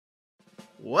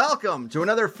Welcome to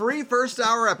another free first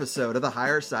hour episode of the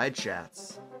Higher Side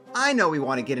Chats. I know we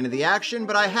want to get into the action,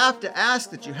 but I have to ask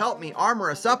that you help me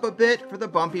armor us up a bit for the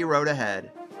bumpy road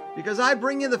ahead. Because I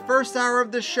bring you the first hour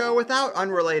of this show without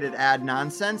unrelated ad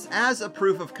nonsense as a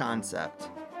proof of concept.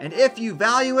 And if you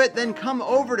value it, then come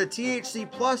over to THC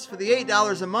Plus for the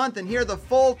 $8 a month and hear the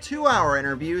full 2-hour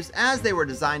interviews as they were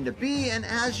designed to be and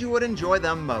as you would enjoy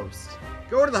them most.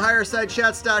 Go to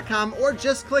thehighersidechats.com or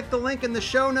just click the link in the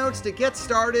show notes to get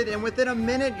started, and within a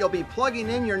minute you'll be plugging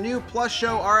in your new Plus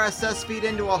Show RSS feed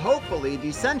into a hopefully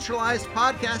decentralized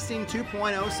podcasting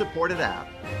 2.0 supported app.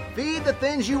 Feed the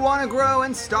things you want to grow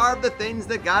and starve the things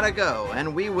that gotta go,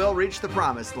 and we will reach the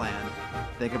promised land.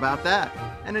 Think about that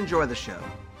and enjoy the show.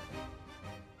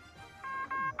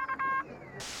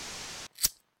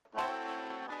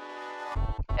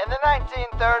 In the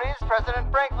 1930s,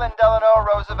 President Franklin Delano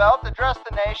Roosevelt addressed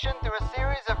the nation through a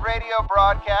series of radio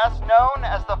broadcasts known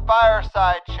as the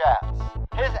Fireside Chats.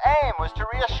 His aim was to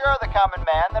reassure the common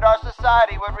man that our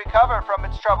society would recover from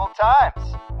its troubled times.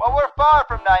 Well, we're far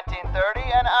from 1930,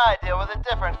 and I deal with a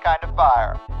different kind of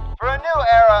fire. For a new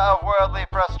era of worldly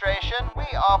frustration, we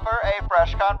offer a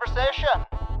fresh conversation.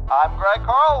 I'm Greg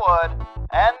Carlwood,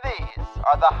 and these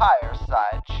are the Higher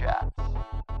Side Chats.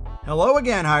 Hello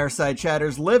again, Higher Side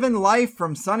Chatters. Living life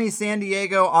from sunny San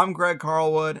Diego, I'm Greg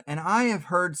Carlwood, and I have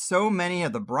heard so many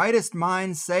of the brightest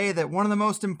minds say that one of the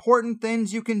most important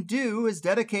things you can do is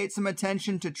dedicate some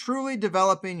attention to truly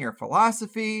developing your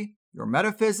philosophy, your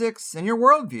metaphysics, and your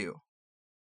worldview.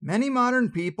 Many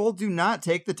modern people do not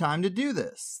take the time to do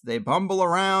this. They bumble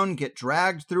around, get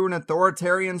dragged through an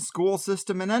authoritarian school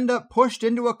system, and end up pushed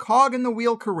into a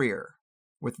cog-in-the-wheel career,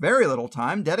 with very little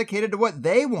time dedicated to what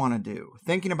they want to do,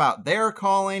 thinking about their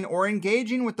calling, or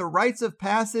engaging with the rites of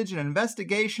passage and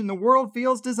investigation the world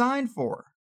feels designed for.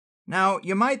 Now,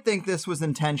 you might think this was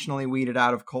intentionally weeded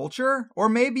out of culture, or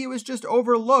maybe it was just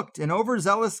overlooked in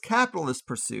overzealous capitalist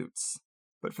pursuits.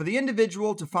 But for the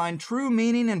individual to find true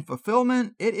meaning and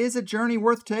fulfillment, it is a journey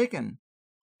worth taking.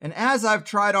 And as I've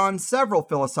tried on several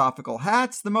philosophical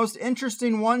hats, the most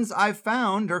interesting ones I've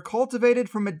found are cultivated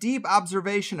from a deep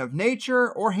observation of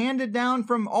nature or handed down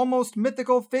from almost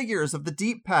mythical figures of the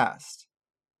deep past.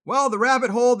 Well, the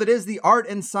rabbit hole that is the art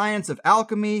and science of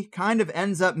alchemy kind of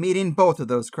ends up meeting both of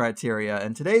those criteria,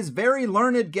 and today's very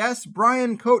learned guest,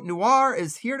 Brian Cotnoir,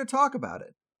 is here to talk about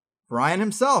it. Brian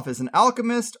himself is an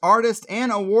alchemist, artist,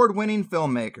 and award-winning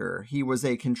filmmaker. He was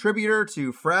a contributor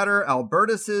to Frater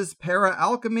Albertus's Para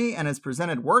Alchemy and has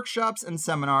presented workshops and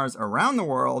seminars around the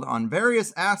world on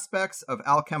various aspects of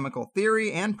alchemical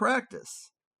theory and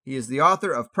practice. He is the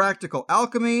author of Practical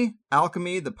Alchemy,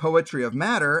 Alchemy, the Poetry of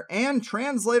Matter, and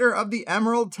translator of the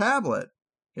Emerald Tablet.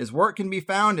 His work can be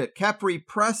found at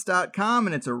kepripress.com,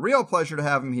 and it's a real pleasure to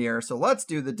have him here, so let's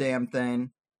do the damn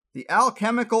thing. The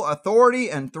Alchemical Authority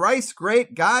and thrice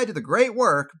great guide to the great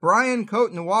work, Brian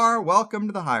Cotnoir, welcome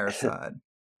to the Higher Side.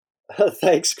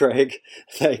 Thanks, Greg.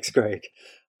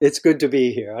 It's good to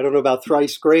be here. I don't know about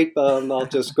thrice great, but I'll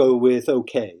just go with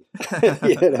okay.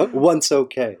 Once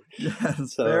okay.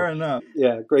 Yes, fair enough.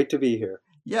 Yeah, great to be here.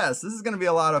 Yes, this is going to be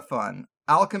a lot of fun.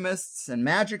 Alchemists and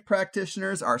magic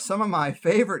practitioners are some of my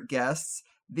favorite guests.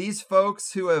 These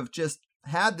folks who have just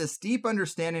had this deep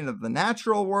understanding of the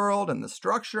natural world and the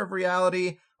structure of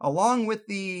reality, along with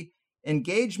the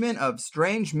engagement of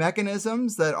strange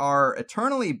mechanisms that are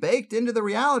eternally baked into the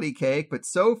reality cake, but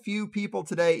so few people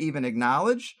today even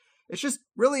acknowledge. It's just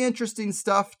really interesting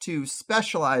stuff to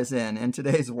specialize in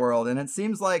today's world, and it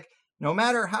seems like no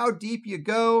matter how deep you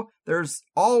go, there's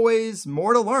always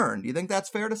more to learn. Do you think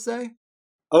that's fair to say?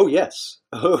 Oh, yes.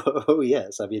 Oh,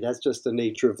 yes. I mean, that's just the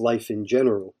nature of life in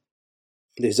general.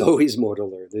 There's always more to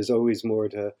learn. There's always more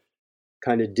to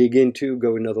kind of dig into,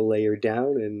 go another layer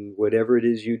down, and whatever it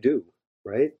is you do,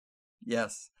 right?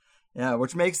 Yes. Yeah,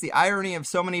 which makes the irony of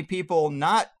so many people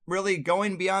not really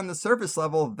going beyond the surface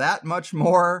level that much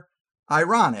more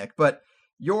ironic. But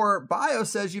your bio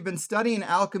says you've been studying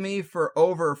alchemy for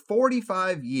over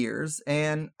 45 years,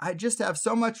 and I just have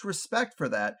so much respect for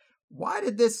that. Why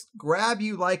did this grab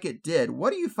you like it did?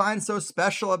 What do you find so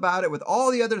special about it with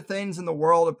all the other things in the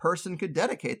world a person could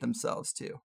dedicate themselves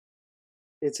to?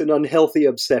 It's an unhealthy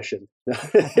obsession.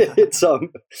 It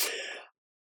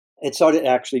started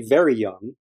actually very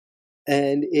young,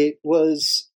 and it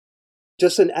was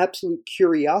just an absolute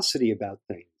curiosity about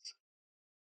things.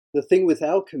 The thing with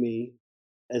alchemy,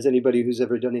 as anybody who's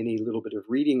ever done any little bit of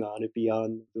reading on it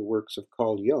beyond the works of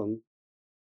Carl Jung,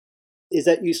 is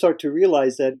that you start to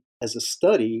realize that as a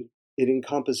study, it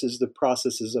encompasses the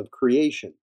processes of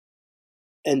creation.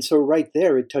 And so right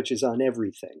there, it touches on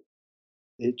everything.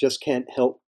 It just can't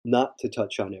help not to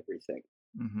touch on everything.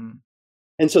 Mm-hmm.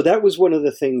 And so that was one of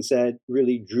the things that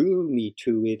really drew me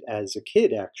to it as a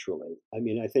kid, actually. I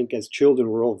mean, I think as children,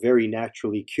 we're all very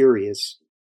naturally curious,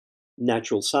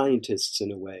 natural scientists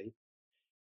in a way.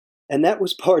 And that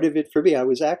was part of it for me. I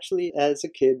was actually, as a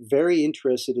kid, very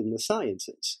interested in the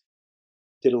sciences.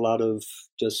 Did a lot of,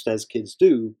 just as kids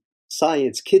do,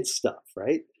 science kid stuff,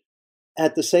 right?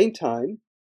 At the same time,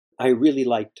 I really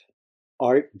liked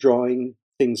art, drawing,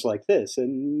 things like this,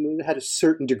 and had a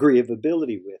certain degree of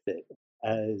ability with it,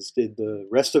 as did the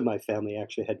rest of my family,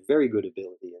 actually had very good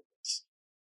ability in this.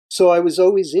 So I was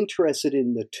always interested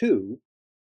in the two.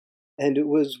 And it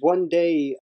was one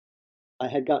day I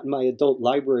had gotten my adult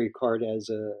library card as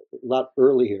a lot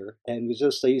earlier, and was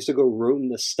just I used to go roam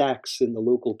the stacks in the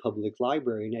local public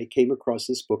library, and I came across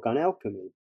this book on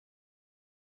alchemy.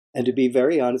 And to be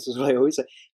very honest, as I always say,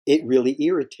 it really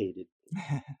irritated me.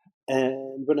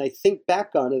 And when I think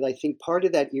back on it, I think part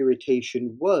of that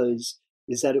irritation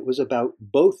is that it was about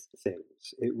both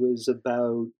things. It was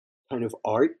about kind of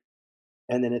art,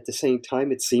 and then at the same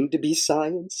time, it seemed to be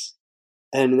science.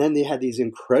 And then they had these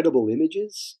incredible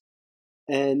images.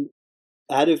 And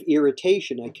out of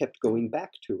irritation, I kept going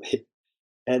back to it,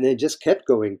 and then just kept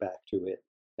going back to it.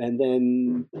 And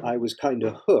then I was kind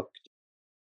of hooked.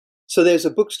 So there's a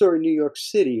bookstore in New York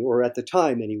City, or at the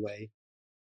time anyway,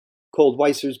 called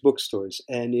Weiser's Bookstores,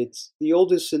 and it's the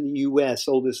oldest in the US,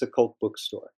 oldest occult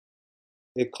bookstore.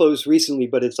 It closed recently,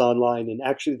 but it's online, and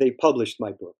actually they published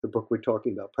my book, the book we're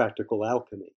talking about, Practical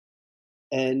Alchemy.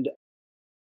 And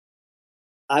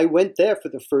I went there for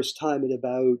the first time at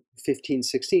about 15,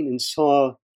 16 and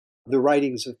saw the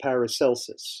writings of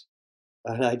Paracelsus.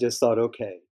 And I just thought,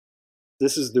 okay,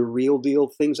 this is the real deal.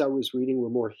 Things I was reading were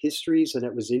more histories, and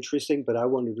that was interesting, but I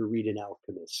wanted to read an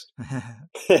alchemist.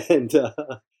 And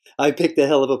I picked a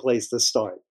hell of a place to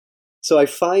start. So I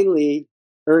finally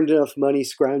earned enough money,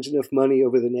 scrounged enough money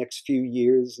over the next few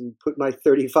years, and put my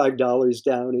 $35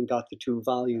 down and got the 2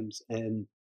 volumes. And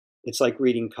it's like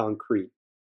reading concrete.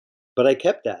 But I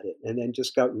kept at it, and then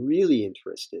just got really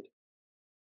interested.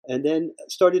 And then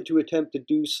started to attempt to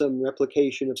do some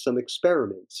replication of some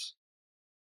experiments.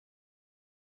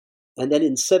 And then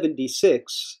in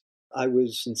 76,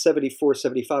 in 74,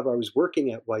 75, I was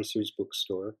working at Weiser's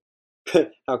bookstore.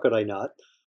 How could I not?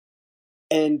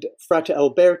 And Frate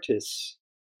Albertus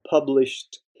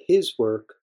published his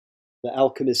work, The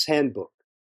Alchemist's Handbook.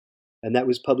 And that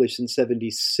was published in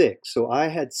 76. So I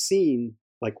had seen,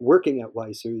 like working at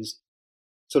Weiser's,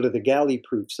 sort of the galley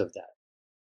proofs of that.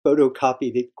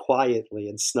 Photocopied it quietly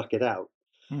and snuck it out.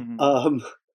 Mm-hmm.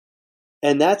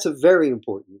 And that's a very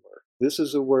important work. This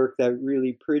is a work that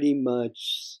really pretty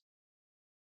much,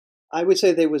 I would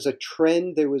say there was a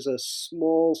trend. There was a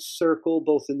small circle,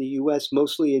 both in the US,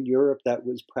 mostly in Europe, that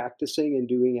was practicing and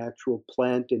doing actual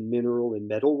plant and mineral and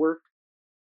metal work.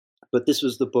 But this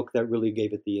was the book that really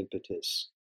gave it the impetus.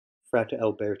 Frate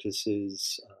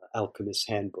Albertus's Alchemist's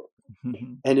Handbook.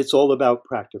 Mm-hmm. And it's all about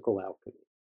practical alchemy.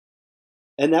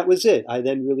 And that was it. I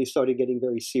then really started getting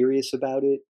very serious about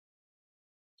it,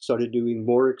 started doing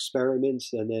more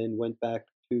experiments, and then went back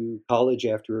to college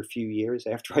after a few years,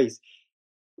 after I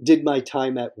did my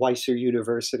time at Weiser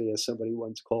University, as somebody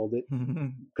once called it,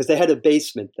 because they had a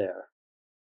basement there.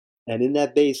 And in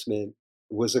that basement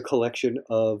was a collection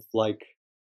of like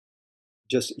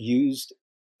just used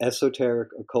esoteric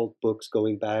occult books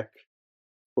going back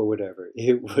for whatever.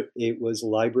 It was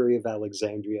Library of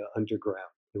Alexandria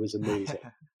underground. It was amazing.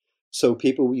 So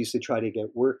people used to try to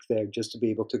get work there just to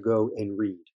be able to go and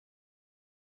read.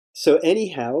 So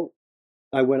anyhow,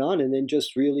 I went on and then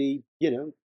just really,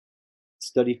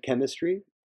 studied chemistry,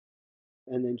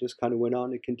 and then just kind of went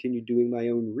on and continued doing my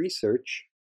own research.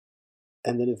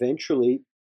 And then eventually,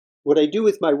 what I do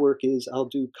with my work is I'll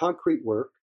do concrete work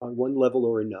on one level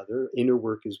or another, inner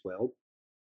work as well.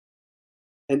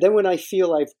 And then when I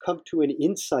feel I've come to an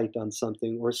insight on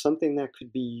something, or something that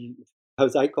could be,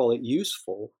 as I call it,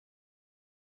 useful,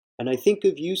 and I think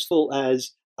of useful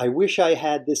as, I wish I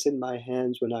had this in my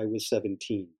hands when I was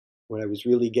 17, when I was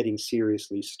really getting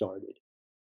seriously started.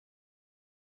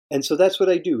 And so that's what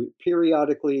I do.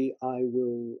 Periodically, I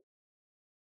will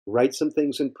write some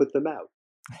things and put them out.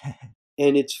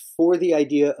 And it's for the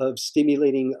idea of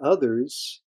stimulating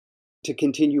others to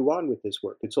continue on with this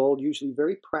work. It's all usually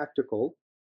very practical,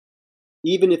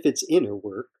 even if it's inner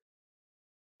work.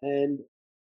 And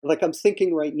like I'm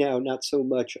thinking right now, not so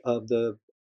much of the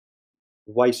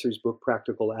Weiser's book,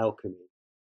 Practical Alchemy.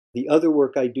 The other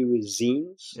work I do is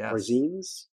zines, or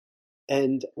zines.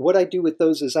 And what I do with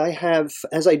those is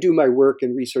as I do my work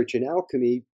and research in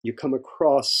alchemy, you come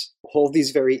across all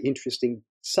these very interesting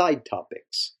side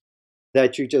topics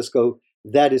that you just go,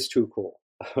 that is too cool,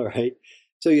 all right?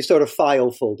 So you start a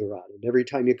file folder on it. Every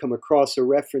time you come across a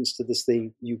reference to this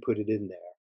thing, you put it in there.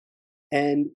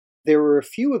 And there were a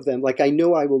few of them, like I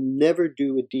know I will never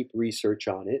do a deep research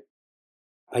on it.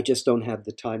 I just don't have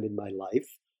the time in my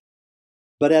life.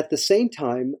 But at the same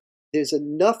time, there's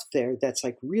enough there that's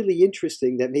like really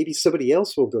interesting that maybe somebody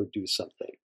else will go do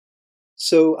something.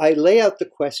 So I lay out the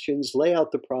questions, lay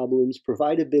out the problems,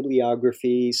 provide a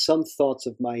bibliography, some thoughts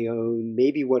of my own,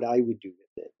 maybe what I would do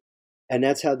with it. And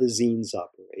that's how the zines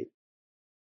operate.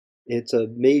 It's a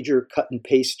major cut and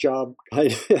paste job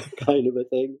kind of a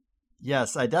thing.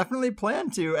 Yes, I definitely plan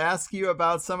to ask you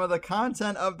about some of the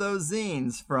content of those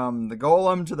zines, from the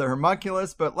Golem to the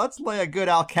Homunculus, but let's lay a good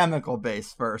alchemical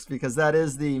base first, because that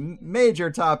is the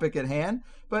major topic at hand.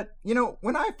 But,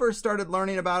 when I first started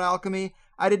learning about alchemy,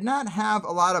 I did not have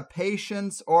a lot of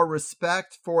patience or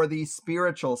respect for the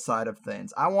spiritual side of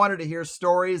things. I wanted to hear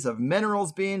stories of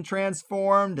minerals being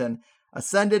transformed and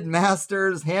ascended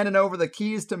masters handing over the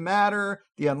keys to matter,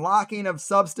 the unlocking of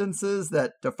substances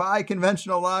that defy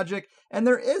conventional logic, and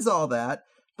there is all that,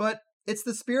 but it's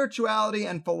the spirituality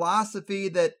and philosophy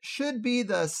that should be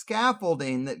the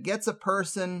scaffolding that gets a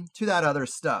person to that other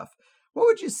stuff. What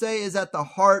would you say is at the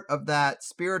heart of that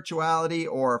spirituality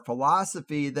or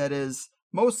philosophy that is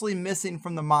mostly missing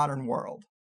from the modern world?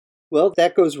 Well,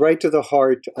 that goes right to the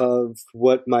heart of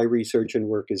what my research and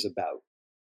work is about.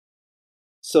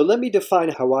 So let me define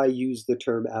how I use the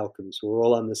term alchemy so we're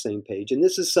all on the same page. And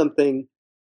this is something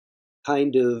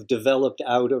kind of developed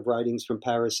out of writings from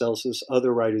Paracelsus,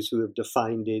 other writers who have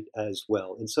defined it as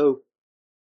well. And so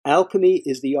alchemy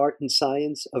is the art and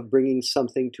science of bringing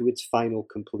something to its final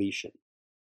completion,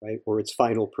 right? Or its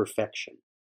final perfection.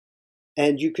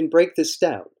 And you can break this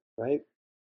down, right?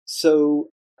 So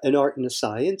an art and a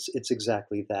science, it's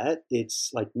exactly that.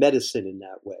 It's like medicine in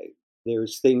that way.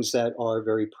 There's things that are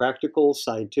very practical,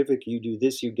 scientific. You do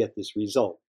this, you get this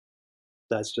result.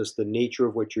 That's just the nature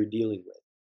of what you're dealing with.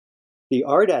 The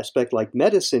art aspect, like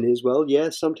medicine, is, well,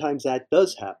 yeah, sometimes that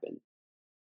does happen.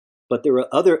 But there are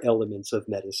other elements of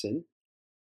medicine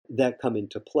that come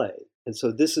into play. And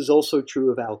so this is also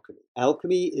true of alchemy.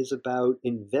 Alchemy is about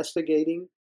investigating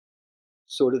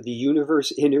sort of the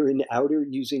universe, inner and outer,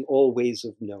 using all ways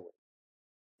of knowing.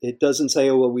 It doesn't say,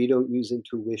 oh, well, we don't use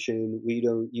intuition, we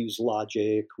don't use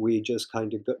logic, we just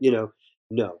kind of go,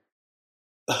 no.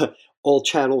 All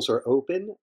channels are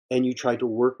open, and you try to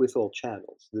work with all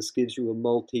channels. This gives you a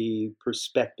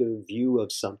multi-perspective view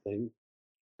of something,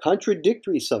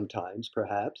 contradictory sometimes,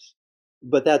 perhaps,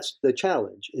 but that's the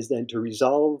challenge, is then to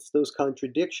resolve those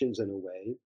contradictions in a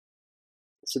way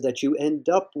so that you end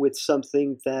up with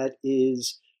something that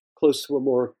is close to a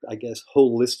more, I guess,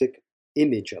 holistic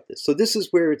image of this. So this is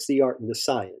where it's the art and the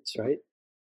science, right?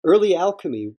 Early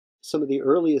alchemy, some of the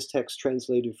earliest texts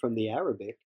translated from the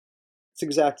Arabic, it's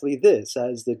exactly this.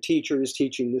 As the teacher is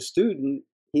teaching the student,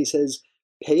 he says,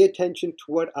 pay attention to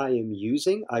what I am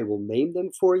using. I will name them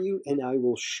for you, and I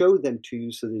will show them to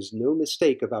you so there's no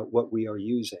mistake about what we are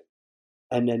using.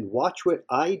 And then watch what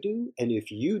I do, and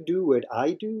if you do what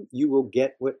I do, you will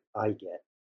get what I get.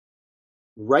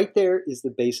 Right there is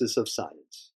the basis of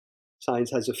science.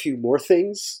 Science has a few more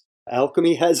things.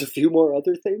 Alchemy has a few more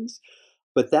other things.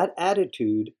 But that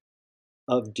attitude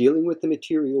of dealing with the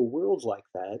material world like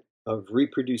that, of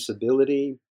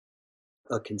reproducibility,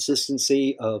 a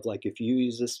consistency of, like, if you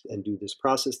use this and do this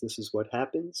process, this is what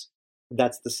happens,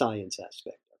 that's the science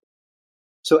aspect of it.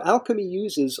 So alchemy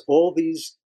uses all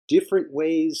these different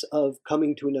ways of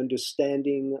coming to an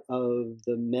understanding of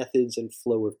the methods and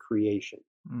flow of creation.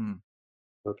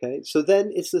 Okay, so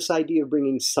then it's this idea of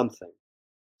bringing something.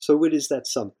 So what is that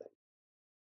something?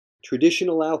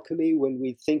 Traditional alchemy, when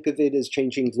we think of it as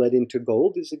changing lead into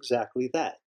gold, is exactly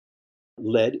that.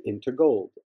 Lead into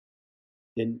gold.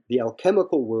 In the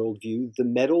alchemical worldview, the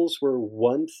metals were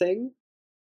one thing,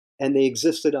 and they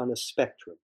existed on a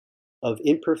spectrum of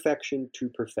imperfection to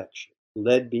perfection.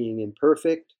 Lead being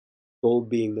imperfect, gold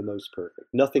being the most perfect.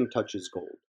 Nothing touches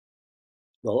gold.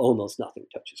 Well, almost nothing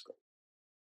touches gold.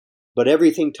 But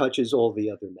everything touches all the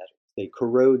other metals. They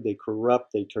corrode, they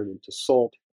corrupt, they turn into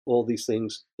salt, all these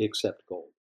things except gold.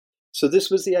 So this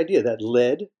was the idea that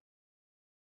lead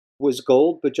was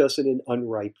gold, but just in an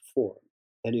unripe form.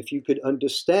 And if you could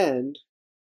understand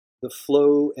the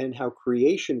flow and how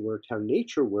creation worked, how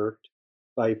nature worked,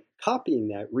 by copying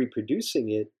that,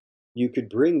 reproducing it, you could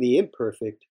bring the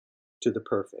imperfect to the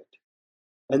perfect.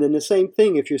 And then the same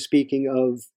thing if you're speaking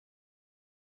of,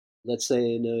 let's say,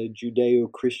 in a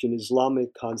Judeo-Christian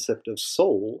Islamic concept of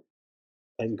soul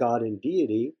and God and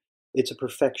deity, it's a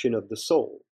perfection of the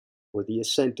soul, or the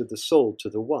ascent of the soul to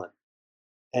the one.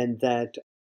 And that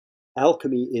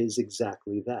alchemy is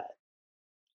exactly that.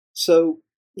 So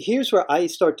Here's where I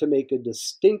start to make a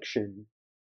distinction.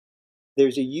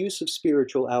 There's a use of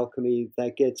spiritual alchemy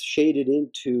that gets shaded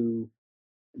into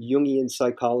Jungian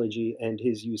psychology and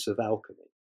his use of alchemy,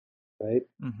 right?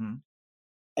 Mm-hmm.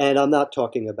 And I'm not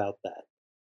talking about that.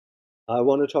 I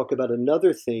want to talk about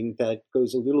another thing that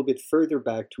goes a little bit further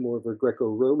back to more of a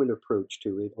Greco-Roman approach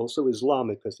to it, also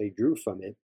Islamic because they drew from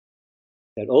it,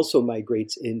 that also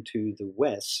migrates into the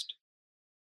West.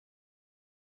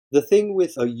 The thing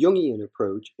with a Jungian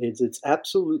approach is it's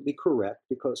absolutely correct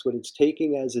because what it's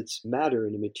taking as its matter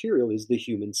and material is the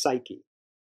human psyche,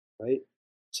 right?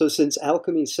 So since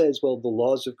alchemy says, well, the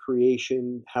laws of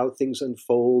creation, how things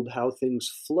unfold, how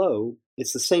things flow,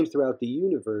 it's the same throughout the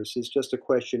universe. It's just a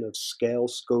question of scale,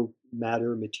 scope,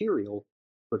 matter, material,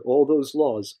 but all those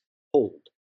laws hold.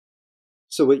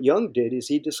 So what Jung did is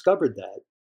he discovered that,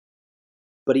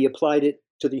 but he applied it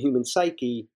to the human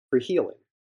psyche for healing,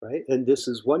 right? And this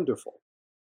is wonderful.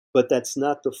 But that's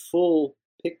not the full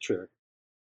picture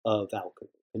of alchemy,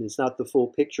 and it's not the full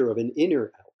picture of an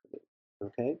inner alchemy,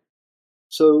 okay?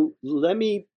 So let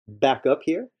me back up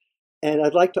here, and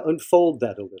I'd like to unfold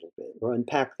that a little bit, or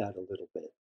unpack that a little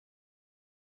bit.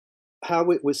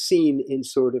 How it was seen in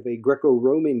sort of a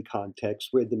Greco-Roman context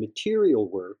where the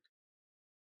material work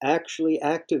actually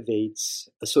activates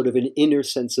a sort of an inner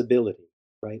sensibility,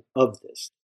 right, of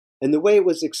this. And the way it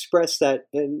was expressed that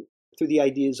and through the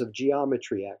ideas of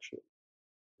geometry, actually.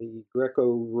 The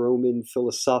Greco-Roman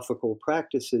philosophical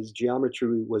practices,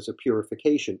 geometry was a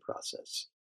purification process.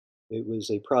 It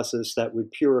was a process that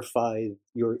would purify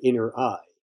your inner eye.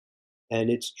 And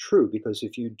it's true because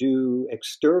if you do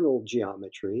external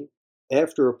geometry,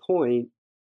 after a point,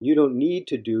 you don't need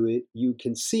to do it. You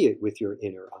can see it with your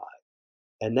inner eye.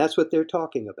 And that's what they're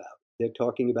talking about. They're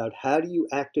talking about how do you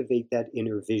activate that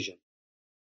inner vision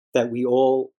that we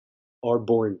all are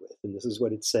born with. And this is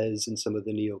what it says in some of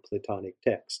the Neoplatonic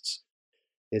texts.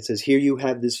 It says, here you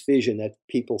have this vision that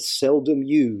people seldom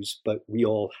use, but we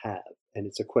all have. And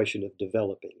it's a question of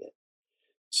developing it.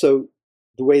 So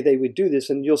the way they would do this,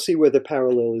 and you'll see where the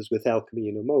parallel is with alchemy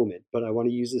in a moment, but I want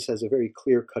to use this as a very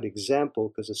clear-cut example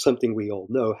because it's something we all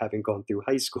know, having gone through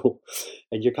high school.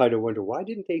 And you kind of wonder, why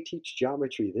didn't they teach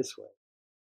geometry this way?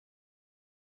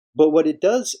 But what it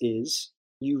does is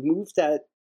you move that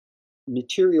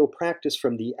material practice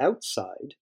from the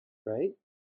outside, right?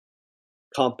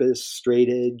 Compass, straight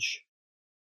edge,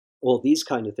 all these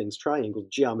kind of things, triangle.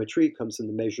 Geometry comes from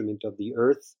the measurement of the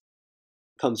earth,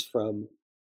 comes from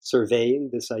surveying.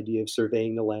 This idea of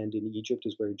surveying the land in Egypt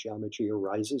is where geometry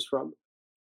arises from.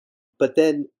 But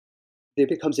then there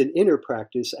becomes an inner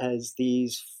practice as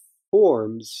these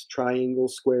forms,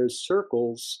 triangles, squares,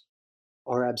 circles,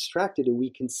 are abstracted and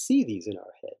we can see these in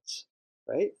our heads,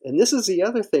 right? And this is the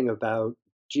other thing about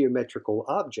geometrical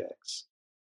objects,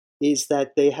 is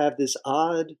that they have this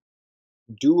odd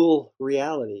dual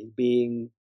reality, being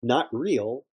not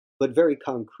real, but very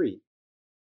concrete.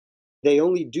 They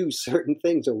only do certain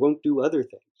things or won't do other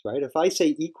things, right? If I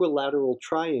say equilateral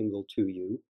triangle to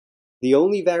you, the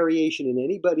only variation in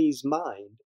anybody's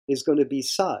mind is going to be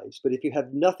size. But if you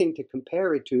have nothing to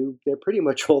compare it to, they're pretty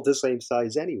much all the same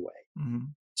size anyway. Mm-hmm.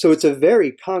 So it's a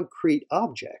very concrete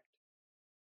object,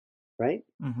 right?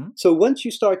 Mm-hmm. So once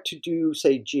you start to do,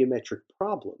 say, geometric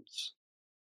problems,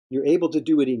 you're able to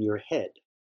do it in your head.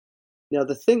 Now,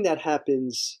 the thing that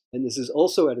happens, and this is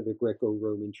also out of the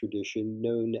Greco-Roman tradition,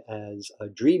 known as a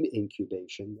dream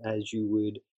incubation, as you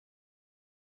would,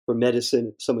 for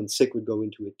medicine, if someone's sick would go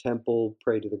into a temple,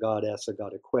 pray to the god, ask the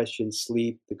god a question,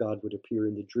 sleep, the god would appear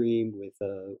in the dream with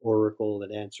an oracle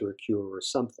and answer a cure or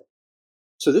something.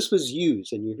 So this was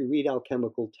used, and if you read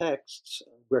alchemical texts,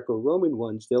 Greco-Roman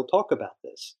ones, they'll talk about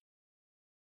this.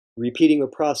 Repeating a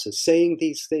process, saying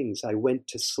these things, I went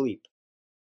to sleep,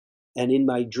 and in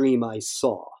my dream I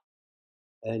saw.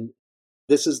 And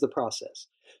this is the process.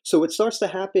 So what starts to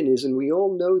happen is, and we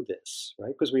all know this,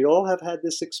 right? Because we all have had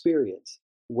this experience.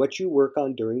 What you work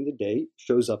on during the day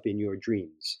shows up in your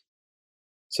dreams.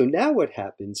 So now what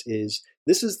happens is,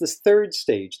 this is the third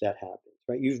stage that happens,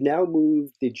 right? You've now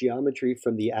moved the geometry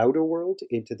from the outer world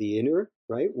into the inner,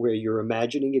 right? Where you're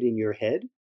imagining it in your head.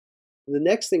 And the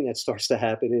next thing that starts to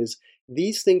happen is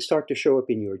these things start to show up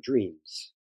in your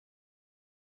dreams.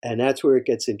 And that's where it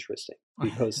gets interesting,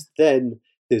 because then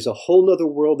there's a whole nother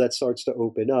world that starts to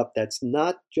open up that's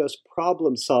not just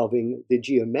problem solving the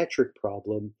geometric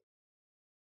problem.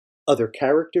 Other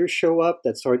characters show up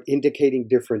that start indicating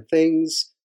different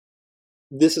things.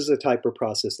 This is the type of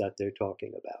process that they're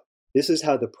talking about. This is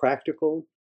how the practical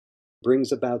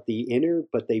brings about the inner,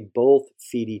 but they both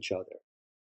feed each other.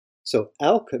 So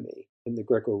alchemy in the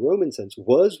Greco-Roman sense,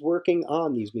 was working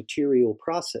on these material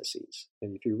processes.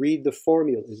 And if you read the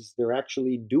formulas, they're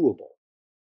actually doable.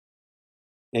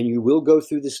 And you will go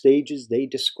through the stages they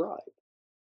describe.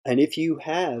 And if you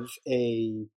have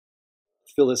a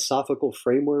philosophical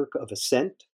framework of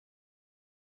ascent,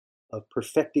 of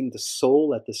perfecting the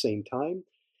soul at the same time,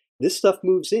 this stuff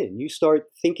moves in. You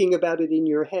start thinking about it in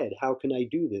your head. How can I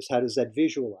do this? How does that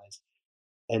visualize?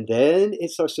 And then it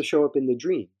starts to show up in the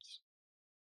dreams.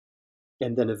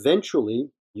 And then eventually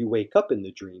you wake up in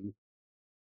the dream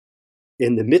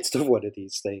in the midst of one of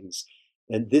these things.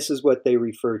 And this is what they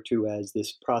refer to as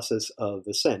this process of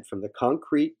ascent, from the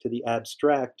concrete to the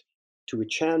abstract to a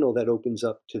channel that opens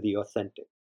up to the authentic.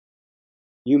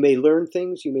 You may learn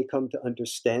things, you may come to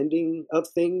understanding of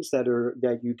things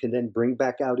that you can then bring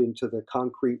back out into the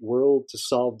concrete world to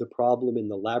solve the problem in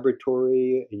the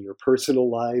laboratory, in your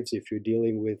personal lives, if you're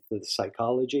dealing with the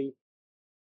psychology.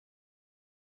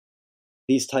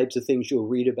 These types of things you'll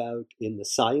read about in the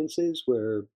sciences,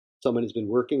 where someone has been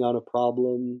working on a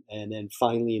problem and then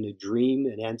finally in a dream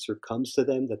an answer comes to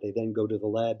them that they then go to the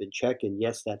lab and check, and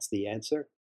yes, that's the answer.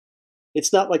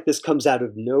 It's not like this comes out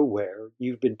of nowhere.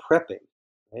 You've been prepping,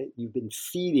 right? You've been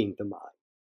feeding the mind.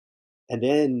 And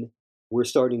then we're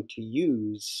starting to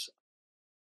use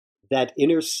that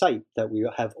inner sight that we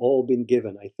have all been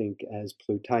given, I think, as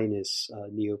Plotinus,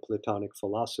 Neoplatonic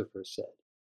philosopher, said.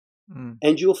 Mm.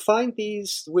 And you'll find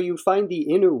these, where you find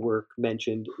the inner work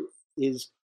mentioned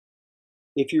is,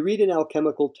 if you read an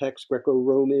alchemical text,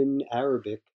 Greco-Roman,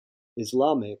 Arabic,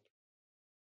 Islamic,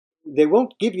 they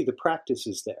won't give you the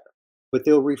practices there, but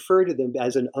they'll refer to them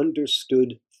as an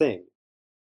understood thing.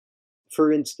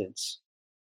 For instance,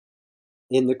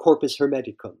 in the Corpus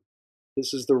Hermeticum,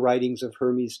 this is the writings of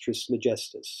Hermes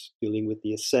Trismegistus, dealing with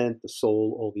the ascent, the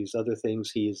soul, all these other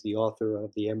things. He is the author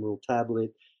of the Emerald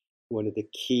Tablet, one of the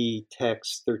key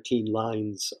texts, 13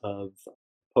 lines of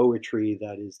poetry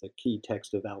that is the key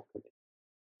text of alchemy.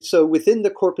 So within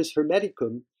the Corpus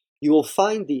Hermeticum, you will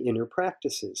find the inner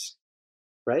practices,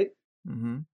 right?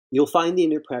 Mm-hmm. You'll find the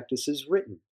inner practices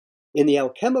written. In the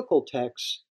alchemical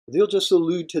texts, they'll just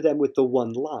allude to them with the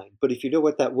one line. But if you know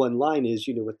what that one line is,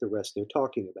 you know what the rest they're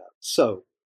talking about. So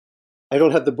I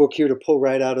don't have the book here to pull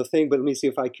right out of thing, but let me see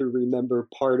if I can remember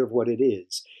part of what it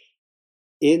is.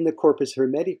 In the Corpus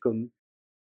Hermeticum,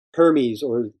 Hermes,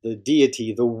 or the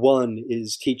deity, the one,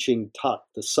 is teaching Tot,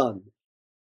 the sun.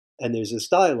 And there's this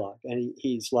dialogue, and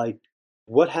he's like,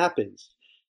 what happens?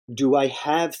 Do I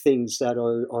have things that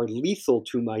are lethal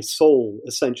to my soul,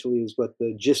 essentially, is what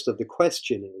the gist of the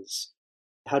question is.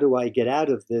 How do I get out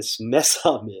of this mess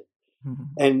I'm in? Mm-hmm.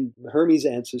 And Hermes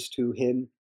answers to him,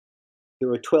 there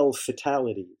are 12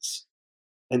 fatalities.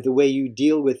 And the way you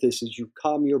deal with this is you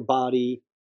calm your body,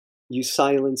 you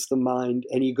silence the mind,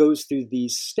 and he goes through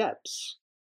these steps.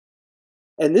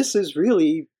 And this is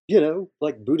really,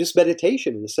 like Buddhist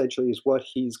meditation, essentially, is what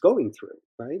he's going through,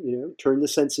 right? Turn the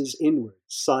senses inward,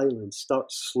 silence, stop,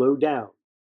 slow down,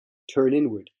 turn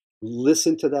inward,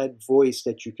 listen to that voice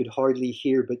that you could hardly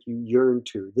hear but you yearn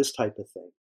to, this type of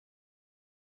thing.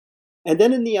 And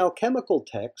then in the alchemical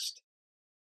text,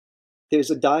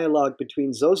 there's a dialogue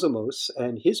between Zosimos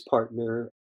and his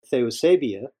partner,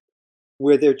 Theosebia,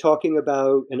 where they're talking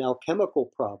about an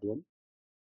alchemical problem.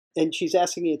 And she's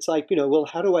asking, it's like, well,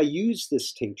 how do I use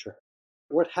this tincture?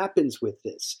 What happens with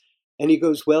this? And he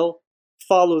goes, well,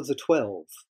 follow the 12.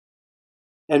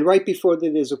 And right before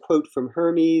that, there's a quote from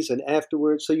Hermes, and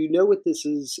afterwards, so you know what this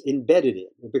is embedded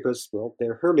in, because, well,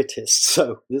 they're Hermetists,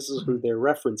 so this is who they're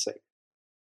referencing.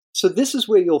 So this is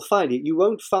where you'll find it. You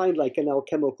won't find like an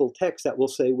alchemical text that will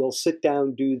say, well, sit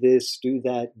down, do this, do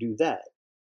that, do that.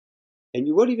 And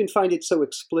you won't even find it so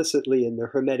explicitly in the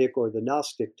Hermetic or the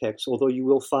Gnostic text, although you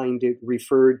will find it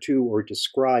referred to or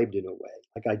described in a way,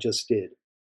 like I just did.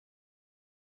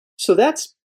 So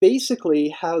that's basically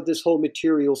how this whole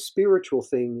material spiritual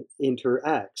thing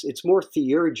interacts. It's more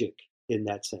theurgic in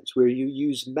that sense, where you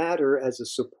use matter as a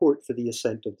support for the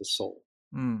ascent of the soul.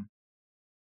 Mm.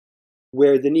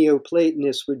 Where the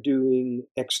Neoplatonists were doing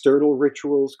external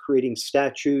rituals, creating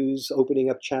statues,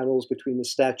 opening up channels between the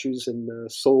statues and the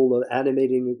soul,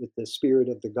 animating it with the spirit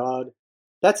of the god.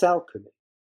 That's alchemy.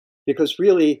 Because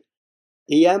really,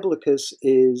 Iamblichus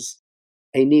is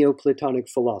a Neoplatonic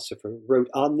philosopher, wrote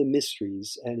On the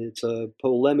Mysteries, and it's a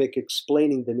polemic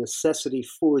explaining the necessity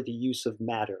for the use of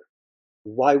matter.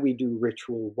 Why we do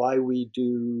ritual, why we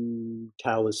do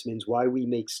talismans, why we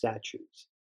make statues.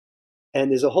 And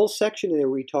there's a whole section in there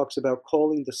where he talks about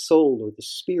calling the soul or the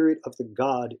spirit of the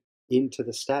god into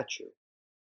the statue.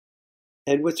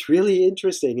 And what's really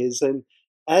interesting is, and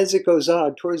as it goes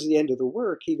on towards the end of the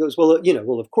work, he goes, well,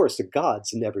 of course the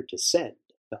gods never descend.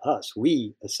 to us.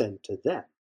 We ascend to them.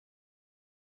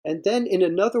 And then in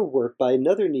another work by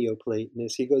another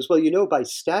Neoplatonist, he goes, well, by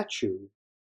statue,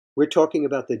 we're talking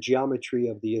about the geometry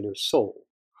of the inner soul.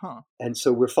 Huh. And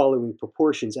so we're following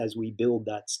proportions as we build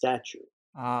that statue.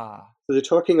 Ah. So they're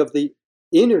talking of the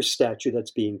inner statue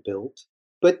that's being built,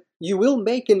 but you will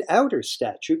make an outer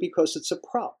statue because it's a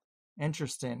prop.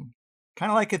 Interesting.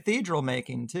 Kind of like cathedral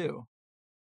making, too.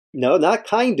 No, not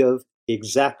kind of.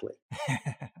 Exactly.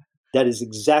 That is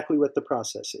exactly what the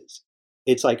process is.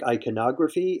 It's like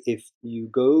iconography. If you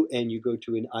go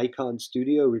to an icon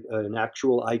studio, an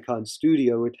actual icon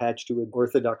studio attached to an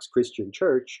Orthodox Christian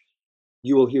church,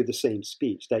 you will hear the same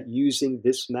speech, that using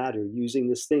this matter, using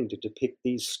this thing to depict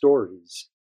these stories,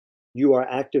 you are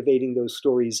activating those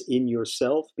stories in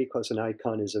yourself, because an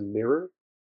icon is a mirror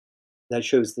that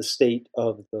shows the state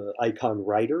of the icon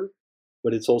writer,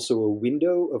 but it's also a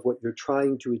window of what you're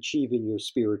trying to achieve in your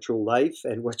spiritual life,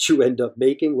 and what you end up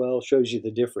making, well, shows you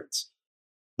the difference.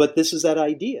 But this is that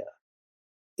idea.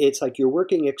 It's like you're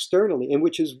working externally, and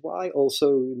which is why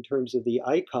also in terms of the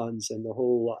icons and the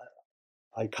whole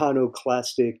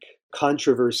iconoclastic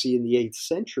controversy in the 8th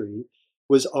century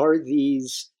was, are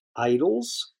these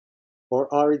idols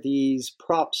or are these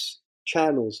props,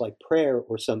 channels like prayer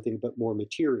or something, but more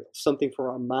material, something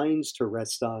for our minds to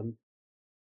rest on?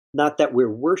 Not that we're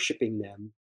worshiping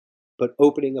them, but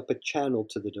opening up a channel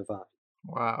to the divine.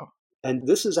 Wow. And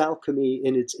this is alchemy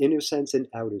in its inner sense and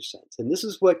outer sense. And this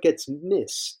is what gets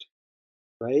missed,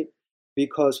 right?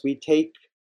 Because we take,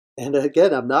 and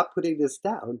again, I'm not putting this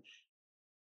down,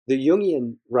 the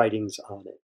Jungian writings on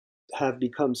it have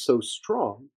become so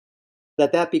strong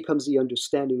that becomes the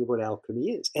understanding of what alchemy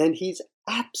is. And he's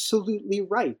absolutely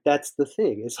right. That's the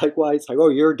thing. It's like, why? It's like, oh,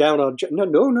 you're down on... No,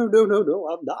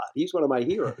 I'm not. He's one of my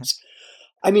heroes.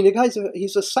 I mean,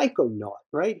 he's a psychonaut,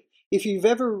 right? If you've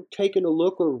ever taken a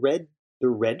look or read the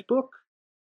Red Book,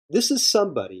 this is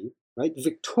somebody, right?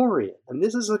 Victorian. And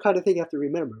this is the kind of thing you have to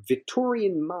remember.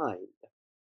 Victorian mind,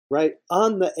 right?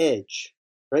 On the edge,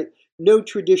 right? No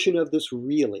tradition of this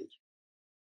really.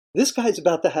 This guy's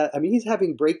about to have, he's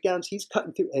having breakdowns, he's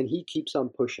cutting through, and he keeps on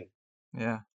pushing.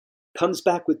 Yeah. Comes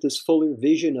back with this fuller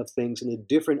vision of things and a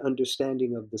different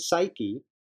understanding of the psyche,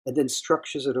 and then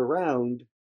structures it around,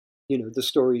 the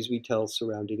stories we tell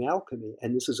surrounding alchemy.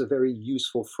 And this is a very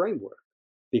useful framework,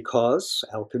 because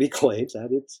alchemy claims that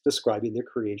it's describing the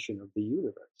creation of the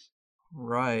universe.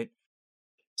 Right.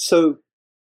 So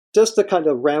just to kind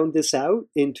of round this out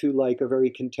into like a very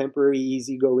contemporary,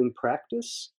 easygoing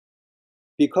practice,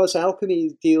 because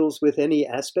alchemy deals with any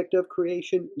aspect of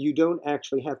creation, you don't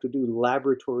actually have to do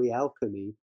laboratory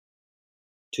alchemy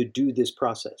to do this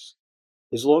process.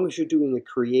 As long as you're doing a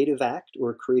creative act or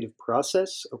a creative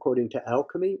process, according to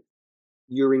alchemy,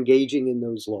 you're engaging in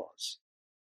those laws.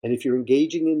 And if you're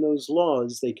engaging in those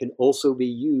laws, they can also be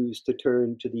used to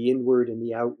turn to the inward and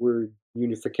the outward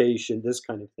unification, this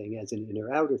kind of thing, as an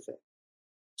inner-outer thing.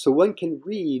 So one can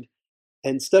read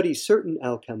and study certain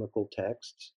alchemical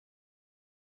texts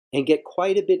and get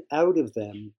quite a bit out of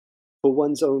them for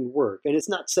one's own work. And it's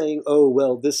not saying, oh,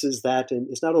 well, this is that, and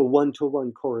it's not a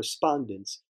one-to-one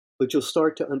correspondence, but you'll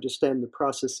start to understand the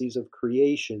processes of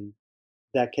creation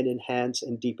that can enhance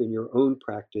and deepen your own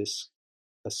practice,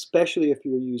 especially if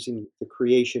you're using the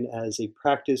creation as a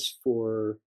practice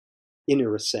for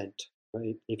inner ascent,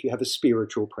 right? If you have a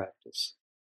spiritual practice.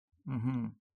 Mm-hmm.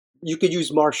 You could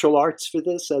use martial arts for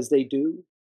this, as they do,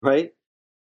 right?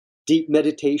 Deep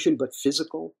meditation, but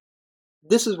physical.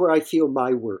 This is where I feel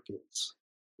my work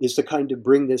is to kind of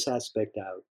bring this aspect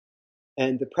out.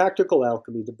 And the Practical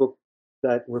Alchemy, the book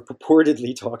that we're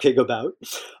purportedly talking about,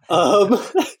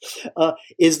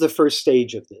 is the first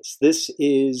stage of this. This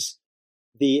is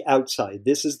the outside.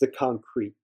 This is the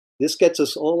concrete. This gets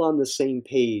us all on the same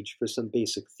page for some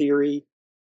basic theory,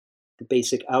 the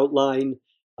basic outline,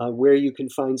 where you can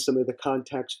find some of the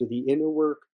contacts for the inner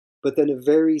work, but then a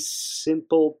very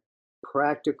simple,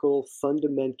 practical,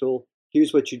 fundamental,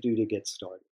 here's what you do to get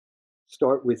started.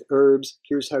 Start with herbs.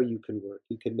 Here's how you can work.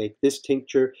 You can make this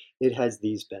tincture. It has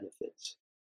these benefits.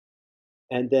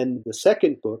 And then the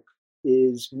second book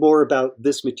is more about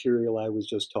this material I was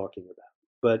just talking about.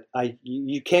 But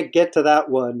you can't get to that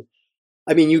one.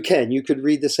 I mean, you can. You could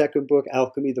read the second book,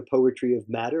 Alchemy, the Poetry of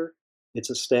Matter. It's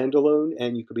a standalone,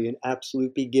 and you could be an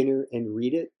absolute beginner and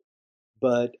read it.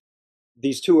 But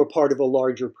these two are part of a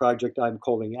larger project I'm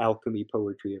calling Alchemy,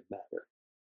 Poetry of Matter.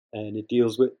 And it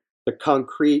deals with the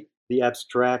concrete, the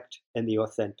abstract, and the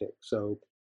authentic. So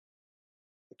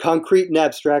concrete and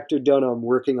abstract are done. I'm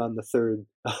working on the third.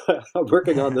 I'm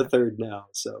working on the third now.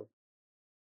 So,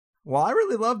 well, I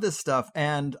really love this stuff,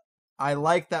 and I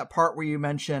like that part where you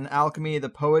mention alchemy, the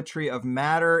poetry of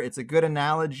matter. It's a good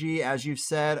analogy. As you've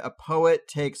said, a poet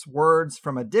takes words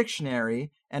from a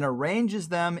dictionary and arranges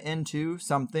them into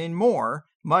something more,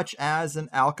 much as an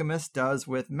alchemist does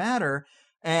with matter.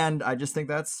 And I just think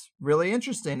that's really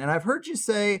interesting. And I've heard you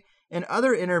say in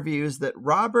other interviews that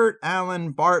Robert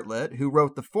Allen Bartlett, who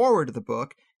wrote the foreword to the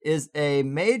book, is a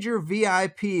major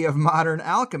VIP of modern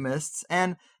alchemists.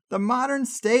 And the modern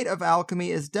state of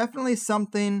alchemy is definitely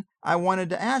something I wanted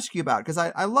to ask you about, because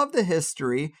I love the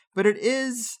history, but it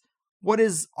is what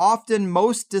is often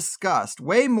most discussed,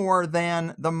 way more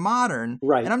than the modern.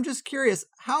 Right. And I'm just curious,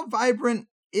 how vibrant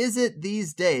is it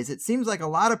these days? It seems like a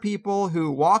lot of people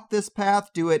who walk this path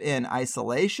do it in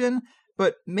isolation,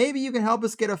 but maybe you can help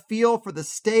us get a feel for the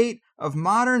state of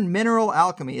modern mineral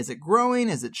alchemy. Is it growing?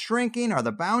 Is it shrinking? Are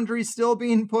the boundaries still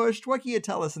being pushed? What can you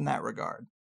tell us in that regard?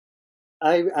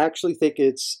 I actually think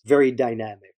it's very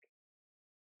dynamic.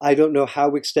 I don't know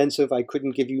how extensive. I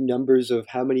couldn't give you numbers of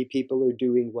how many people are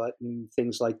doing what and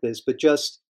things like this, but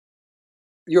just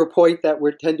your point that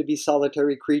we tend to be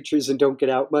solitary creatures and don't get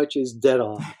out much is dead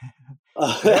on.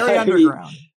 Very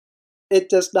underground. It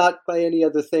does not by any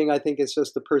other thing. I think it's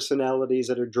just the personalities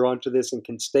that are drawn to this and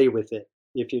can stay with it,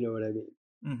 if you know what I mean.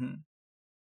 Mm-hmm.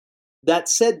 That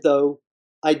said, though,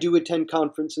 I do attend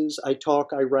conferences, I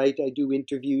talk, I write, I do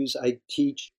interviews, I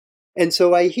teach. And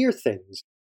so I hear things.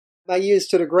 My ears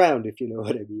to the ground, if you know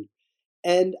what I mean.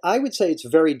 And I would say it's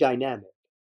very dynamic.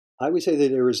 I would say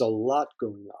that there is a lot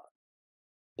going on,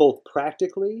 both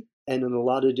practically and in a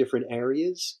lot of different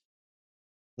areas.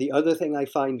 The other thing I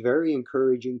find very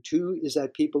encouraging too is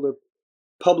that people are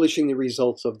publishing the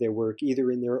results of their work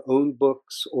either in their own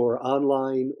books or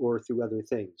online or through other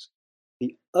things.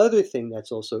 The other thing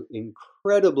that's also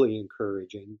incredibly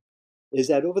encouraging is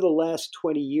that over the last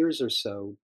 20 years or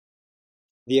so,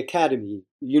 the academy,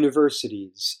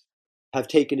 universities have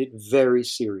taken it very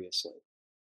seriously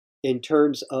in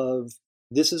terms of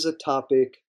this is a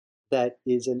topic that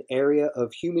is an area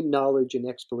of human knowledge and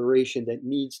exploration that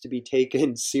needs to be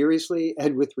taken seriously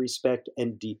and with respect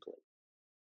and deeply.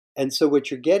 And so what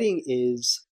you're getting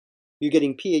is you're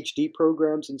getting PhD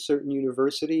programs in certain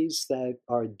universities that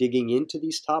are digging into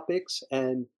these topics,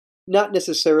 and not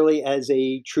necessarily as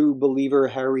a true believer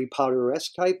Harry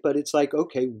Potter-esque type, but it's like,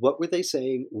 okay, what were they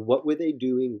saying? What were they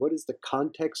doing? What is the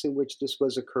context in which this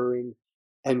was occurring?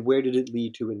 And where did it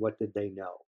lead to, and what did they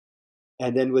know?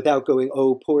 And then without going,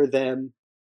 oh, poor them,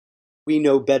 we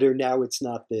know better now, it's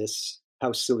not this,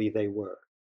 how silly they were.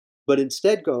 But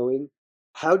instead going,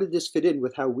 how did this fit in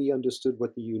with how we understood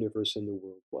what the universe and the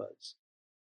world was?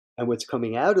 And what's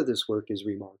coming out of this work is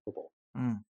remarkable.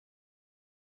 Mm.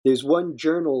 There's one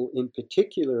journal in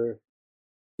particular,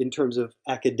 in terms of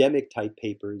academic type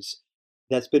papers,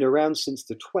 that's been around since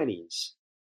the 20s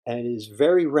and is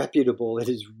very reputable. It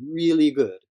is really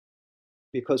good.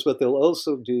 Because what they'll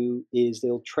also do is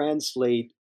they'll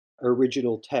translate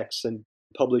original texts and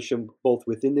publish them both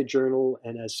within the journal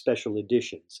and as special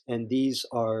editions. And these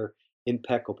are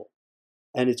impeccable.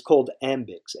 And it's called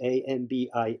Ambix, Ambix.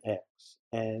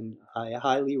 And I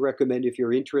highly recommend, if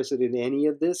you're interested in any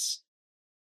of this,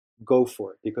 go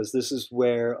for it, because this is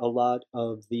where a lot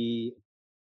of the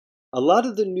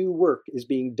new work is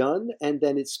being done, and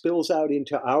then it spills out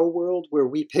into our world where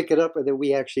we pick it up and then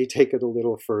we actually take it a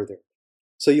little further.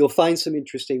 So you'll find some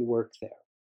interesting work there.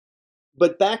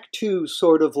 But back to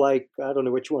sort of like, I don't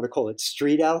know what you want to call it,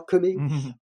 street alchemy. Mm-hmm.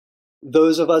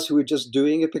 Those of us who are just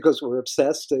doing it because we're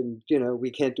obsessed and, we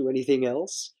can't do anything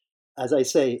else. As I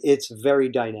say, it's very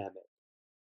dynamic.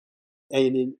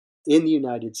 And in the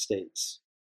United States,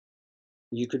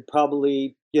 you could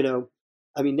probably,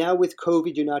 now with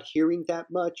COVID, you're not hearing that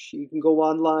much. You can go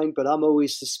online, but I'm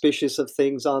always suspicious of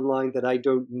things online that I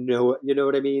don't know. You know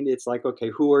what I mean? It's like, okay,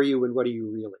 who are you and what are you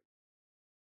really?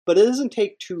 But it doesn't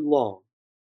take too long.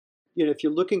 If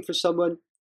you're looking for someone,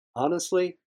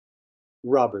 honestly,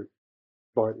 Robert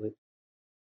Bartlett,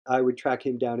 I would track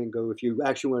him down and go if you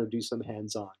actually want to do some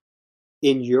hands-on.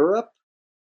 In Europe,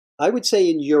 I would say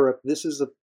in Europe,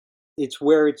 it's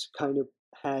where it's kind of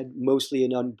had mostly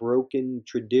an unbroken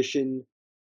tradition,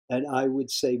 and I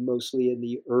would say mostly in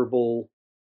the herbal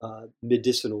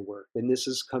medicinal work. And this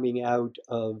is coming out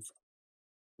of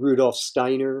Rudolf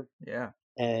Steiner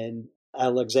and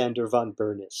Alexander von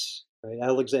Bernis. Right?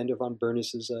 Alexander von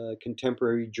Bernis is a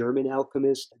contemporary German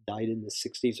alchemist, died in the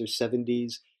 60s or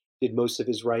 70s, did most of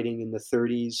his writing in the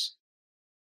 30s,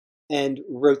 and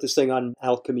wrote this thing on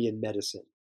alchemy and medicine.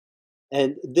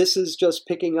 And this is just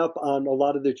picking up on a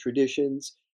lot of the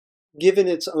traditions, given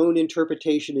its own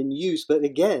interpretation and use. But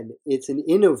again, it's an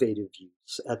innovative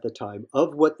use at the time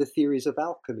of what the theories of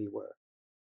alchemy were.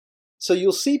 So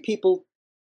you'll see people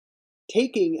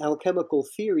taking alchemical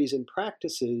theories and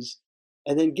practices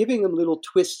and then giving them little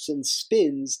twists and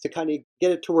spins to kind of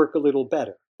get it to work a little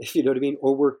better, if you know what I mean,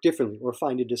 or work differently, or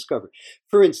find a discovery.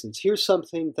 For instance, here's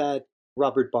something that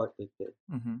Robert Bartlett did.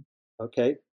 Mm-hmm.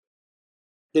 Okay?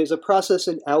 There's a process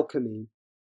in alchemy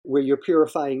where you're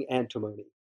purifying antimony.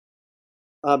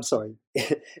 I'm sorry,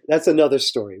 that's another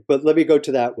story, but let me go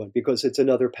to that one because it's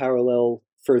another parallel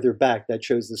further back that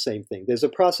shows the same thing. There's a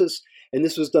process, and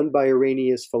this was done by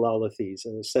Irenaeus Philolaethes,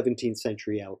 a 17th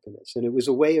century alchemist, and it was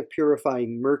a way of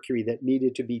purifying mercury that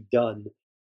needed to be done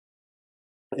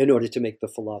in order to make the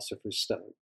philosopher's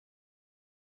stone.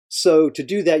 So to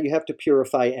do that, you have to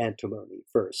purify antimony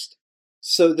first.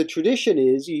 So the tradition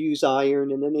is you use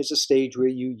iron, and then there's a stage where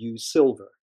you use silver.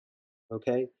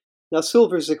 Okay? Now,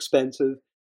 silver is expensive.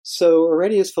 So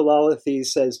Irenaeus Philolaethes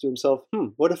says to himself,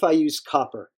 what if I use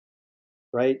copper,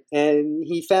 right? And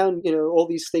he found, all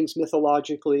these things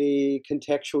mythologically,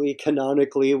 contextually,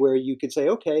 canonically, where you could say,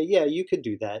 okay, yeah, you could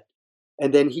do that.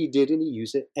 And then he did, and he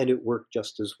used it, and it worked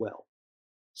just as well.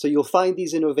 So you'll find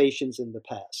these innovations in the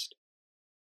past.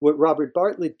 What Robert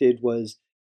Bartlett did was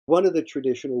one of the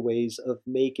traditional ways of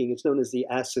making, it's known as the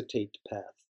acetate path.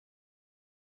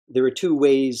 There are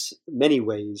many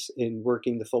ways in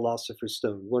working the philosopher's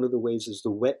stone. One of the ways is the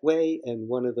wet way, and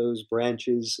one of those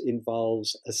branches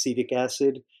involves acetic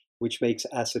acid, which makes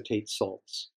acetate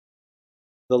salts.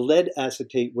 The lead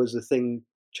acetate was the thing,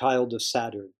 child of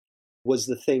Saturn, was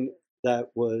the thing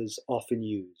that was often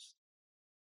used.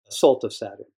 Salt of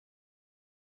Saturn,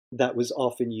 that was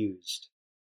often used.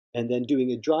 And then doing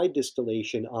a dry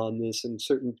distillation on this and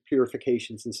certain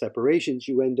purifications and separations,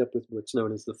 you end up with what's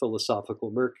known as the philosophical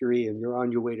mercury, and you're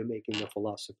on your way to making the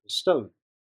philosopher's stone.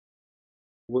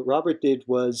 What Robert did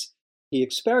was he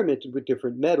experimented with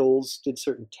different metals, did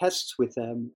certain tests with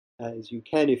them, as you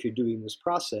can if you're doing this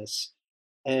process,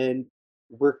 and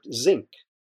worked zinc,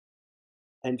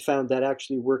 and found that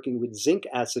actually working with zinc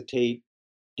acetate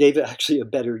gave it actually a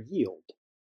better yield.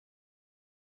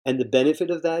 And the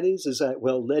benefit of that is that,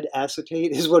 lead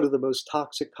acetate is one of the most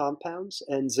toxic compounds,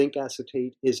 and zinc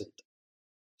acetate isn't.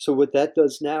 So what that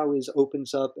does now is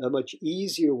opens up a much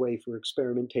easier way for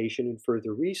experimentation and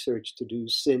further research to do,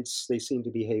 since they seem to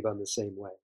behave on the same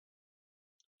way.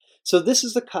 So this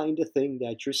is the kind of thing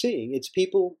that you're seeing. It's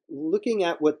people looking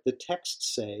at what the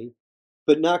texts say,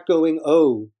 but not going,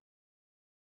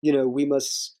 we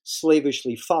must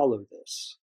slavishly follow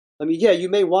this. I mean, yeah, you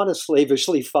may want to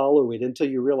slavishly follow it until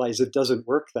you realize it doesn't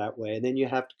work that way. And then you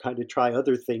have to kind of try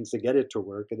other things to get it to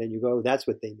work. And then you go, that's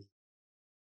what they mean.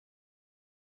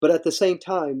 But at the same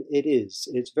time,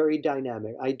 it's very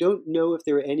dynamic. I don't know if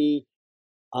there are any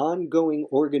ongoing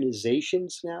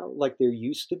organizations now like there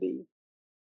used to be.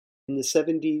 In the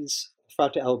 70s,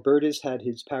 Frate Albertus had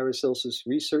his Paracelsus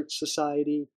Research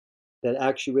Society that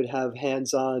actually would have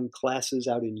hands-on classes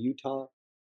out in Utah.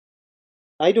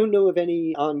 I don't know of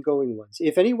any ongoing ones.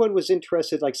 If anyone was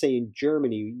interested, like say in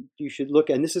Germany, you should look,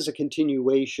 and this is a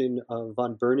continuation of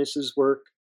von Bernes's work.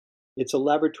 It's a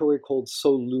laboratory called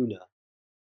Soluna,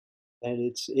 and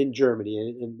it's in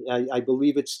Germany. And I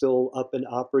believe it's still up and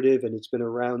operative, and it's been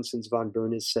around since von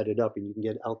Bernes set it up, and you can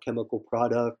get alchemical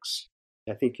products.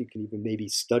 I think you can even maybe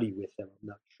study with them, I'm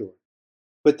not sure.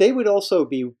 But they would also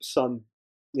be some,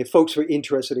 if folks were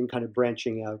interested in kind of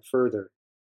branching out further.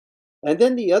 And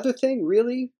then the other thing,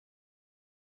 really,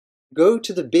 go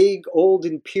to the big old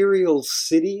imperial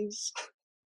cities,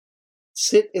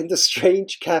 sit in the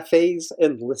strange cafes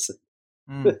and listen.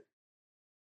 And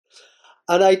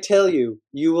I tell you,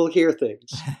 you will hear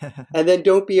things. And then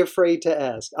don't be afraid to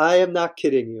ask. I am not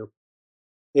kidding you.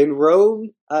 In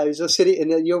Rome, I was just sitting,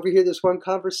 and then you overhear this one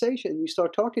conversation, and you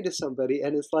start talking to somebody,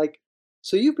 and it's like,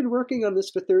 so you've been working on this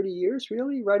for 30 years,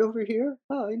 really? Right over here?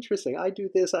 Oh, interesting. I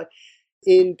do this.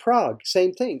 In Prague,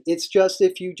 same thing. It's just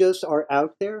if you just are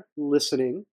out there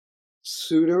listening,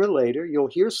 sooner or later you'll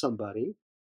hear somebody,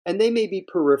 and they may be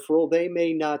peripheral, they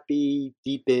may not be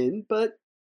deep in, but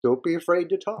don't be afraid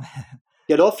to talk.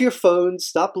 Get off your phone,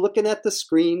 stop looking at the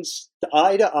screens,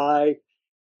 eye to eye.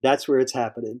 That's where it's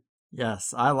happening.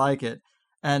 Yes, I like it.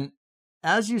 And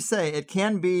as you say, it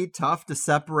can be tough to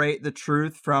separate the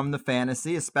truth from the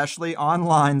fantasy, especially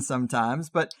online sometimes.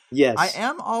 But yes, I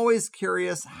am always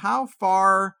curious how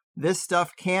far this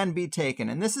stuff can be taken.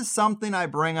 And this is something I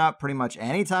bring up pretty much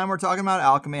anytime we're talking about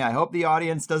alchemy. I hope the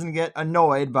audience doesn't get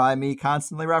annoyed by me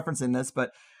constantly referencing this,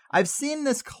 but I've seen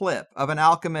this clip of an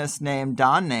alchemist named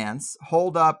Don Nance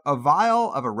hold up a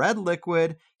vial of a red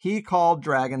liquid he called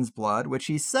dragon's blood, which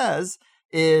he says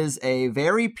is a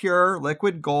very pure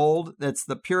liquid gold that's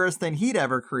the purest thing he'd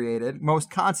ever created, most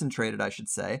concentrated, I should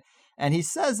say. And he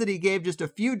says that he gave just a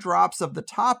few drops of the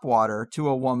top water to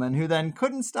a woman who then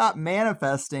couldn't stop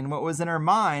manifesting what was in her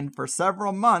mind for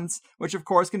several months, which of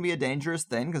course can be a dangerous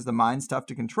thing because the mind's tough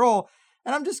to control.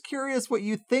 And I'm just curious what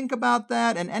you think about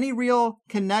that and any real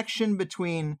connection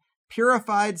between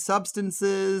purified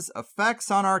substances,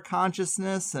 effects on our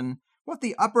consciousness, and what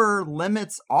the upper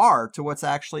limits are to what's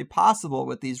actually possible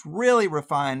with these really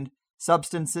refined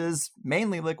substances,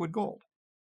 mainly liquid gold.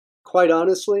 Quite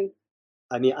honestly,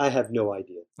 I mean, I have no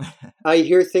idea. I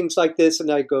hear things like this and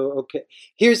I go, okay,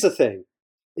 here's the thing.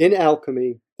 In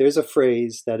alchemy, there's a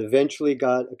phrase that eventually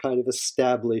got kind of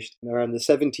established around the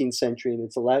 17th century, and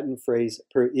it's a Latin phrase,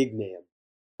 per igneum,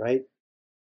 right?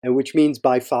 And which means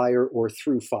by fire or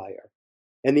through fire.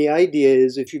 And the idea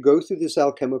is if you go through this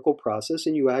alchemical process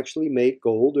and you actually make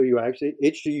gold, or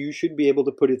you should be able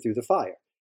to put it through the fire.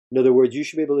 In other words, you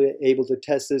should be able to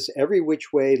test this every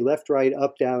which way, left, right,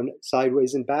 up, down,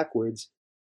 sideways, and backwards.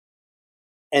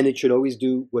 And it should always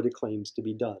do what it claims to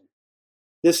be done.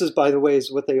 This is, by the way,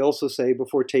 is what they also say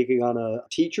before taking on a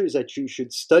teacher, is that you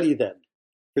should study them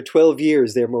for 12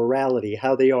 years, their morality,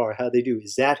 how they are, how they do.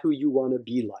 Is that who you want to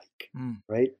be like,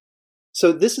 right?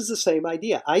 So this is the same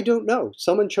idea. I don't know.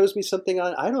 Someone shows me something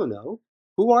on, I don't know.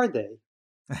 Who are they?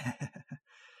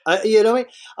 You know,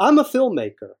 I'm a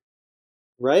filmmaker,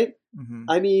 right? Mm-hmm.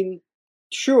 I mean,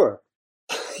 sure.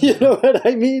 You know what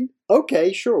I mean?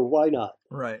 Okay, sure. Why not?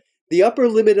 Right. The upper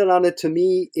limit on it to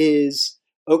me is,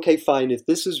 okay, fine, if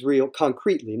this is real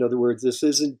concretely, in other words, this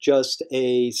isn't just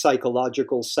a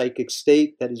psychological psychic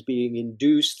state that is being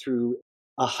induced through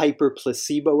a hyper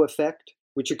placebo effect,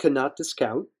 which you cannot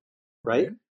discount, right?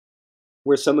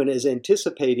 Where someone is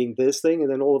anticipating this thing and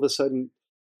then all of a sudden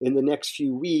in the next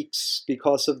few weeks,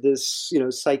 because of this, you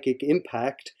know, psychic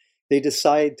impact, they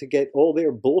decide to get all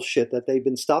their bullshit that they've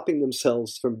been stopping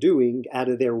themselves from doing out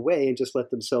of their way and just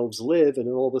let themselves live. And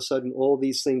then all of a sudden, all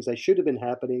these things that should have been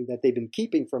happening, that they've been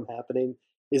keeping from happening,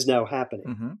 is now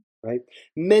happening, right?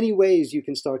 Many ways you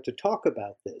can start to talk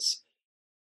about this,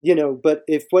 you know, but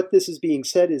if what this is being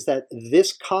said is that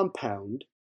this compound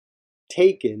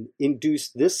taken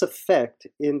induced this effect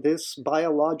in this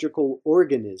biological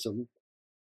organism,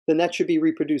 then that should be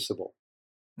reproducible.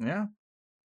 Yeah.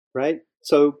 Right?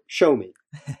 So show me.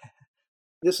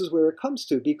 This is where it comes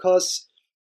to, because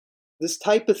this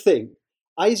type of thing,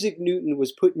 Isaac Newton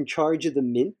was put in charge of the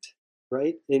mint,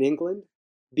 right, in England,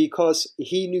 because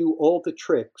he knew all the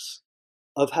tricks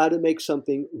of how to make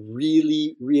something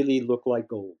really, really look like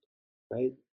gold,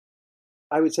 right?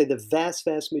 I would say the vast,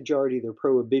 vast majority of the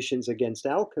prohibitions against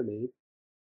alchemy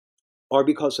are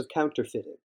because of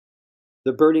counterfeiting.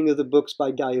 The burning of the books by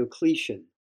Diocletian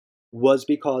was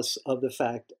because of the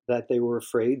fact that they were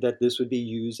afraid that this would be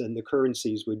used and the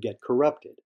currencies would get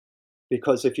corrupted.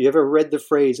 Because if you ever read the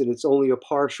phrase, and it's only a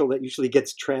partial that usually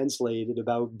gets translated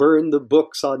about burn the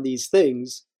books on these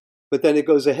things, but then it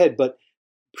goes ahead, but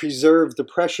preserve the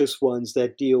precious ones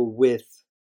that deal with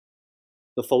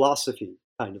the philosophy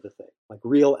kind of a thing, like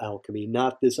real alchemy,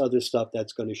 not this other stuff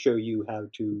that's going to show you how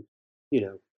to, you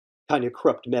know, kind of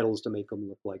corrupt metals to make them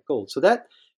look like gold. So that,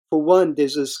 for one,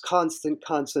 there's this constant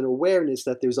awareness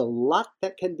that there's a lot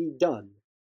that can be done,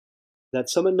 that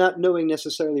someone not knowing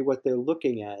necessarily what they're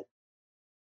looking at,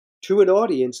 to an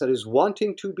audience that is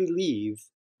wanting to believe,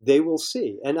 they will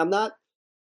see. And I'm not,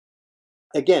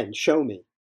 again, show me.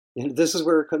 And this is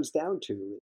where it comes down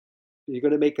to. You're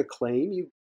going to make a claim,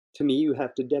 to me, you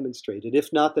have to demonstrate it. If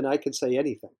not, then I can say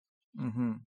anything.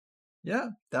 Mm-hmm.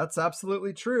 Yeah, that's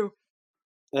absolutely true.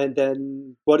 And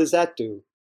then what does that do?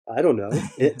 I don't know.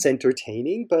 It's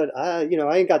entertaining, but I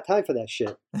ain't got time for that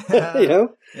shit. You know,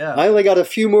 I only got a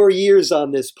few more years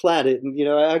on this planet, and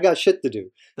I got shit to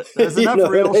do. There's enough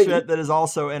real shit that is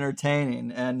also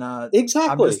entertaining, and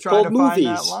exactly. I'm just trying to find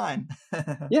that line.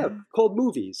 Yeah, called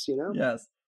movies. Yes,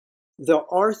 there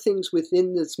are things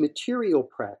within this material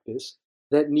practice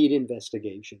that need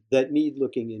investigation, that need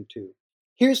looking into.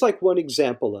 Here's like one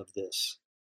example of this.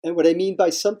 And what I mean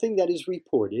by something that is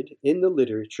reported in the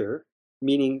literature,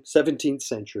 meaning 17th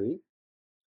century,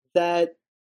 that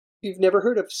you've never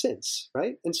heard of since,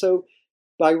 right? And so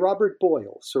by Robert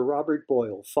Boyle, Sir Robert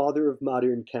Boyle, father of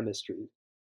modern chemistry,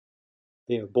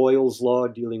 Boyle's law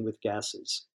dealing with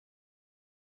gases.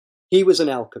 He was an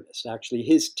alchemist, actually.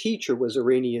 His teacher was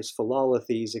Arrhenius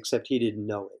Philolaethes, except he didn't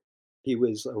know it. He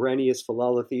was Arrhenius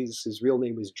Philolaethes. His real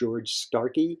name was George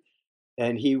Starkey,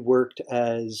 and he worked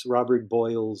as Robert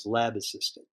Boyle's lab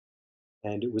assistant.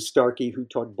 And it was Starkey who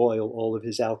taught Boyle all of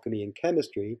his alchemy and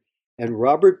chemistry, and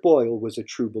Robert Boyle was a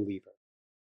true believer.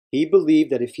 He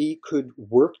believed that if he could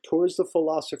work towards the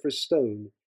Philosopher's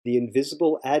Stone, the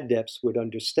invisible adepts would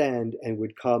understand and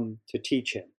would come to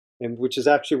teach him. and which is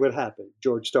actually what happened.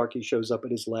 George Starkey shows up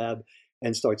at his lab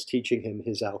and starts teaching him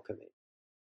his alchemy.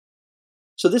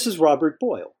 So this is Robert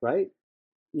Boyle, right?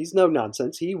 He's no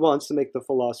nonsense. He wants to make the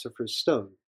Philosopher's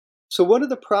Stone. So one of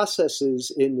the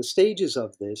processes in the stages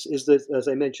of this is that, as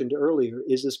I mentioned earlier,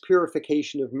 is this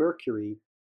purification of mercury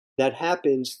that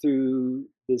happens through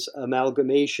this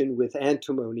amalgamation with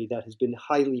antimony that has been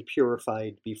highly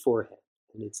purified beforehand.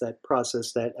 And it's that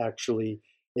process that actually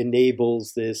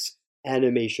enables this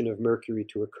animation of mercury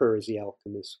to occur, as the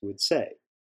alchemists would say.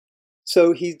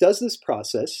 So he does this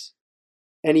process,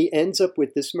 and he ends up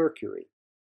with this mercury.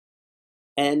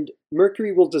 And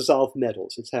mercury will dissolve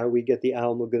metals. It's how we get the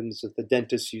amalgams that the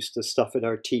dentists used to stuff in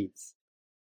our teeth.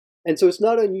 And so it's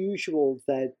not unusual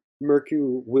that mercury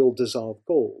will dissolve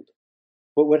gold.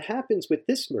 But what happens with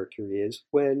this mercury is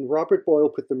when Robert Boyle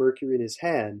put the mercury in his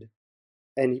hand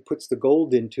and he puts the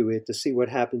gold into it to see what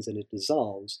happens and it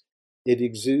dissolves, it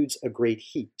exudes a great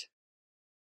heat.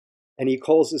 And he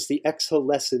calls this the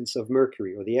exhalescence of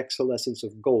mercury, or the exhalescence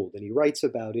of gold. And he writes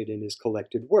about it in his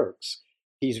collected works.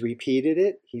 He's repeated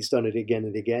it, he's done it again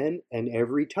and again, and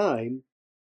every time.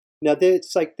 Now,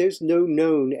 it's like there's no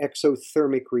known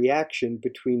exothermic reaction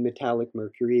between metallic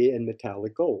mercury and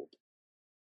metallic gold.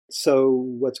 So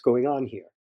what's going on here?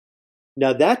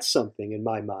 Now, that's something in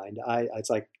my mind,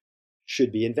 it's like,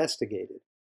 should be investigated,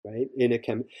 right?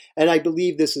 And I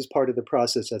believe this is part of the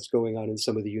process that's going on in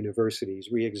some of the universities,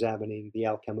 re-examining the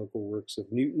alchemical works of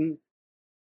Newton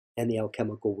and the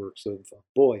alchemical works of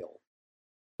Boyle.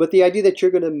 But the idea that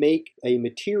you're going to make a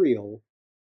material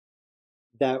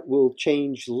that will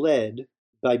change lead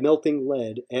by melting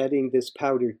lead, adding this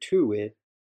powder to it,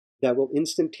 that will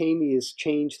instantaneously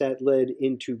change that lead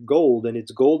into gold, and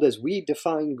it's gold as we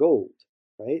define gold,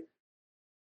 right?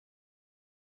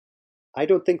 I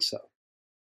don't think so.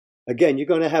 Again, you're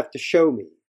going to have to show me.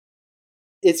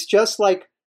 It's just like,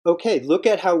 okay, look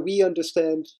at how we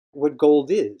understand what gold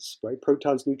is, right?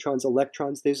 Protons, neutrons,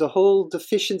 electrons. There's a whole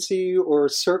deficiency or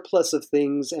surplus of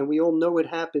things, and we all know what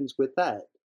happens with that,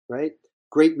 right?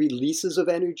 Great releases of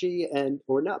energy and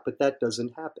or not, but that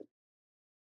doesn't happen.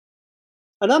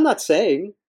 And I'm not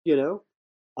saying,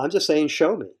 I'm just saying,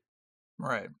 show me.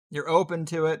 Right. You're open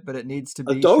to it, but it needs to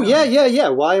be shown. Yeah.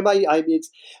 Why am I let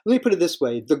me put it this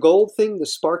way. The gold thing, the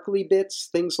sparkly bits,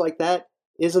 things like that,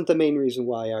 isn't the main reason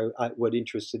why what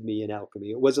interested me in alchemy.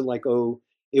 It wasn't like,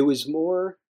 it was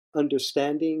more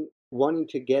understanding, wanting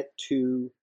to get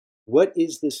to what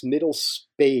is this middle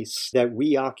space that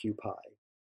we occupy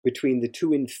between the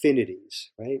two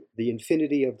infinities, right? The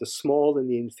infinity of the small and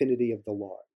the infinity of the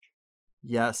large.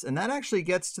 Yes, and that actually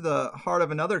gets to the heart of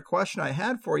another question I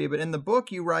had for you. But in the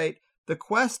book, you write, the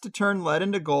quest to turn lead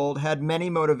into gold had many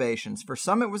motivations. For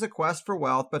some, it was a quest for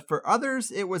wealth, but for others,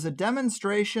 it was a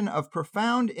demonstration of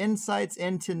profound insights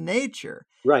into nature.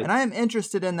 Right. And I am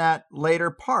interested in that later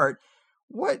part.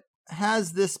 What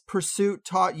has this pursuit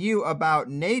taught you about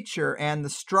nature and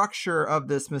the structure of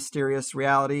this mysterious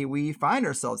reality we find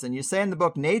ourselves in? You say in the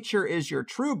book, nature is your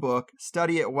true book,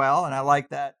 study it well, and I like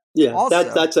that. Yeah,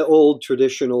 that's an old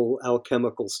traditional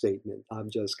alchemical statement. I'm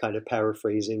just kind of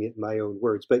paraphrasing it in my own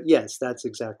words. But yes, that's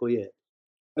exactly it.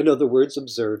 In other words,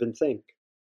 observe and think.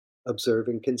 Observe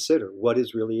and consider what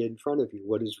is really in front of you,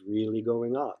 what is really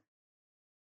going on.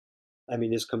 I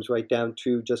mean, this comes right down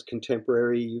to just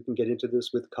contemporary, you can get into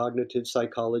this with cognitive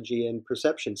psychology and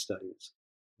perception studies.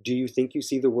 Do you think you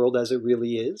see the world as it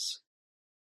really is?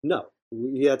 No,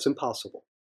 that's impossible.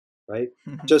 Right?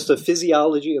 Just the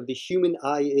physiology of the human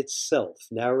eye itself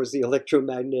narrows the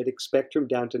electromagnetic spectrum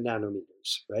down to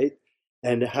nanometers, right?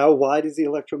 And how wide is the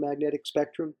electromagnetic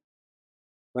spectrum?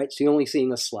 Right? So you're only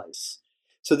seeing a slice.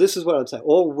 So this is what I'm saying.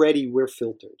 Already we're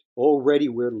filtered. Already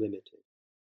we're limited.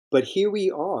 But here we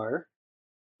are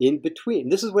in between.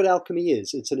 This is what alchemy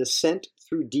is. It's an ascent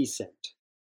through descent.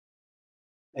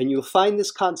 And you'll find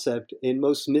this concept in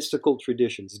most mystical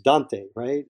traditions. Dante,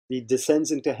 right? He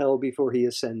descends into hell before he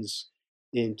ascends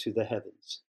into the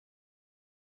heavens.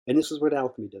 And this is what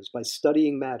alchemy does. By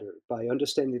studying matter, by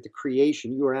understanding the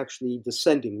creation, you are actually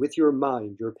descending with your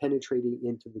mind. You're penetrating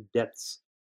into the depths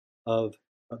of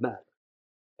matter.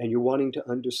 And you're wanting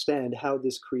to understand how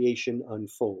this creation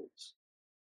unfolds.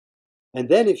 And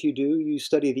then if you do, you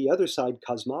study the other side,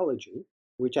 cosmology,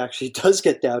 which actually does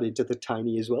get down into the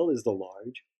tiny as well as the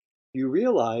large. You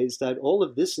realize that all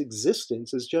of this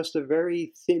existence is just a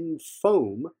very thin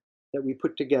foam that we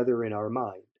put together in our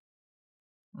mind.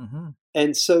 Mm-hmm.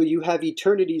 And so you have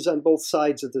eternities on both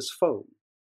sides of this foam.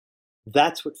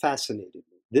 That's what fascinated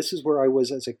me. This is where I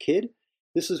was as a kid.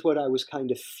 This is what I was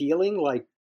kind of feeling like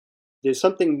there's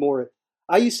something more.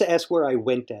 I used to ask where I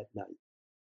went at night,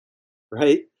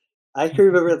 right? I can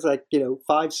remember it's like,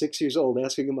 5, 6 years old,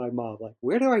 asking my mom, like,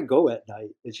 where do I go at night?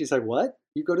 And she's like, what?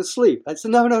 You go to sleep. I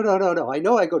said, no, no, no, no, no. I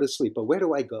know I go to sleep, but where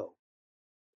do I go?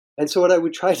 And so what I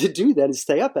would try to do then is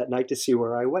stay up at night to see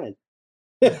where I went.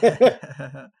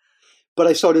 But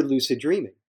I started lucid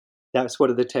dreaming. That's one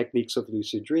of the techniques of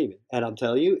lucid dreaming. And I'm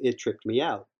telling you, it tripped me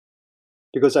out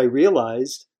because I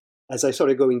realized as I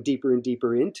started going deeper and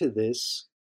deeper into this,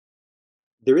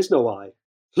 there is no I.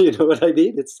 You know what I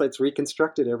mean? It's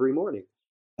reconstructed every morning.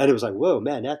 And it was like, whoa,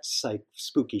 man, that's like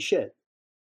spooky shit.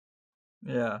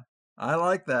 Yeah, I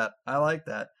like that. I like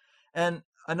that. And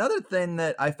another thing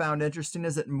that I found interesting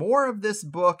is that more of this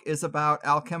book is about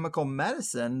alchemical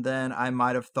medicine than I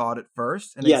might have thought at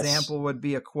first. An Yes. example would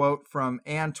be a quote from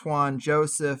Antoine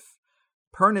Joseph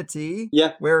Pernety,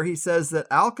 Yeah. where he says that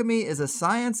alchemy is a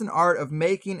science and art of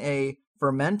making a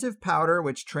fermentive powder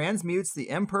which transmutes the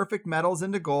imperfect metals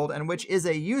into gold and which is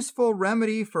a useful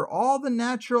remedy for all the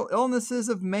natural illnesses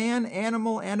of man,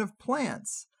 animal, and of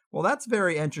plants. Well, that's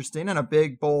very interesting and a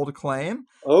big, bold claim.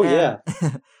 Oh, and,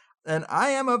 yeah. And I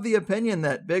am of the opinion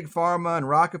that Big Pharma and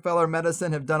Rockefeller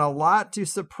medicine have done a lot to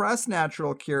suppress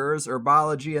natural cures,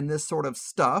 herbology, and this sort of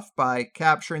stuff by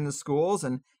capturing the schools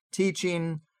and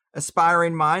teaching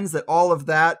aspiring minds that all of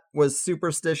that was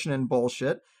superstition and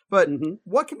bullshit. But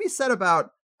what can be said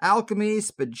about alchemy,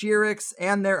 spagyrics,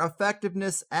 and their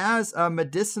effectiveness as a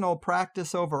medicinal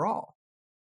practice overall?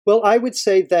 Well, I would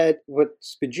say that what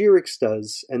spagyrics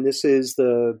does, and this is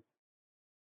the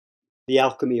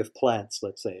alchemy of plants,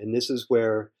 let's say, and this is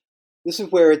where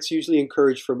it's usually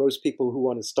encouraged for most people who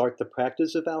want to start the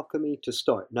practice of alchemy to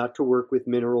start, not to work with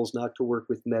minerals, not to work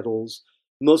with metals,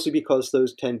 mostly because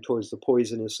those tend towards the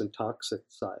poisonous and toxic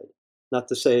side. Not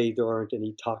to say there aren't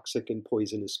any toxic and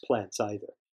poisonous plants either,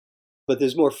 but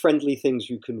there's more friendly things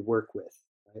you can work with,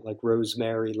 right? Like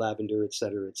rosemary, lavender,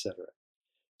 etc., etc.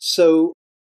 So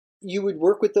you would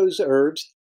work with those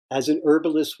herbs as an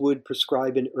herbalist would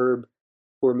prescribe an herb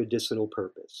for medicinal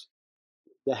purpose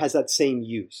that has that same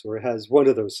use or has one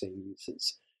of those same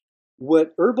uses.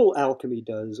 What herbal alchemy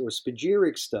does or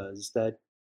spagyrics does that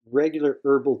regular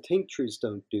herbal tinctures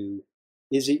don't do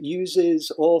is it uses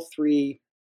all three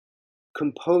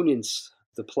components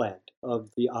of the plant,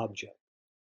 of the object.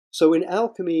 So in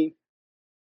alchemy,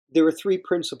 there are three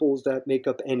principles that make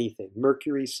up anything: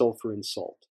 mercury, sulfur, and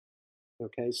salt.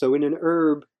 Okay, so in an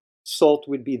herb, salt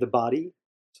would be the body,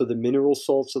 so the mineral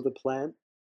salts of the plant.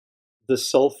 The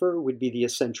sulfur would be the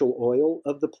essential oil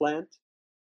of the plant.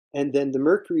 And then the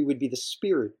mercury would be the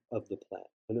spirit of the plant.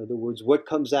 In other words, what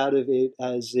comes out of it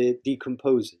as it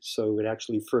decomposes. So it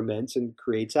actually ferments and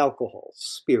creates alcohol,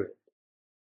 spirit.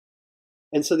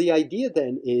 And so the idea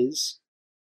then is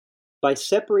by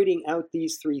separating out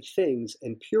these three things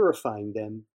and purifying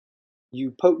them,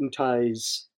 you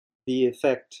potentize the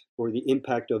effect or the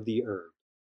impact of the herb,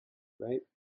 right?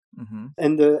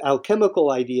 And the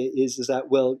alchemical idea is that,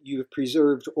 well, you've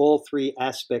preserved all three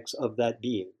aspects of that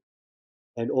being.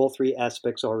 And all three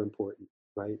aspects are important,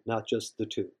 right? Not just the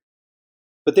two.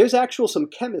 But there's actual some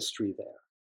chemistry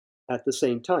there at the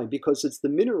same time because it's the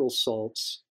mineral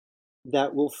salts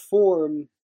that will form.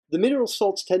 The mineral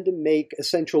salts tend to make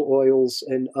essential oils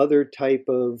and other type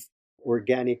of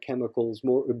organic chemicals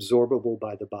more absorbable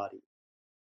by the body.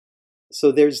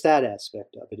 So there's that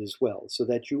aspect of it as well, so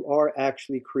that you are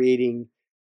actually creating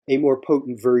a more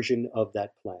potent version of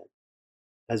that plant,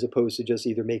 as opposed to just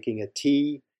either making a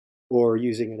tea or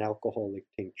using an alcoholic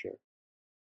tincture.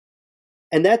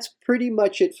 And that's pretty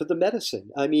much it for the medicine.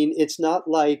 I mean, it's not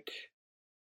like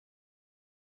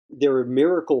there are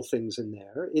miracle things in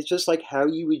there. It's just like how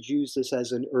you would use this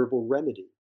as an herbal remedy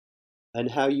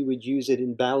and how you would use it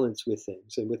in balance with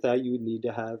things. And with that, you would need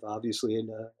to have, obviously,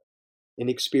 an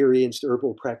experienced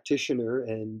herbal practitioner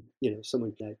and,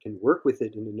 someone that can work with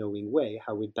it in a knowing way,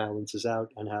 how it balances out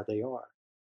and how they are.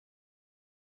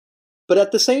 But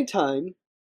at the same time,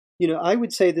 I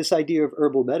would say this idea of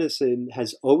herbal medicine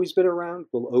has always been around,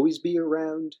 will always be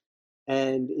around,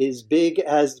 and as big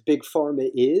as Big Pharma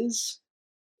is,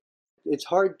 it's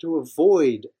hard to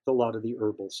avoid a lot of the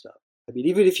herbal stuff. I mean,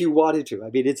 even if you wanted to, I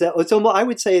mean, it's almost, I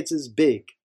would say it's as big,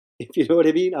 if you know what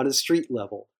I mean, on a street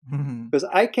level. Because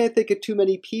I can't think of too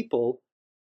many people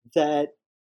that,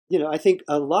 I think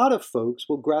a lot of folks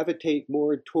will gravitate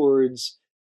more towards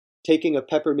taking a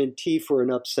peppermint tea for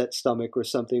an upset stomach or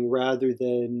something rather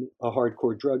than a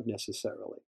hardcore drug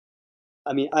necessarily.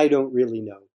 I mean, I don't really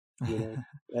know.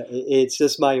 It's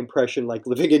just my impression, like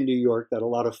living in New York, that a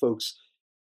lot of folks,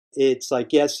 it's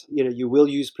like, yes, you will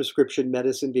use prescription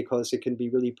medicine because it can be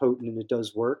really potent and it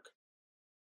does work.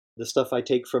 The stuff I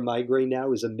take for migraine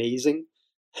now is amazing.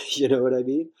 You know what I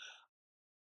mean?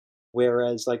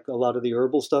 whereas like a lot of the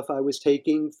herbal stuff I was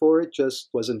taking for it just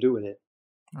wasn't doing it.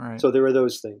 All right. So there are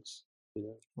those things. You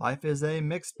know, Life is a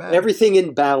mixed bag. everything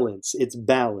in balance. It's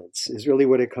balance is really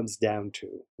what it comes down to.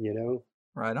 You know.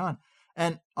 Right on.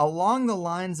 And along the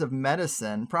lines of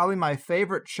medicine, probably my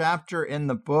favorite chapter in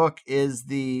the book is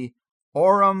the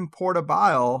Orum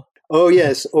Potibile. Oh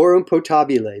yes, Orum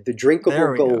Potibile, the drinkable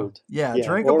There we gold. go. Yeah,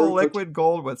 drinkable Orum liquid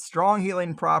gold with strong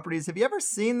healing properties. Have you ever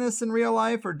seen this in real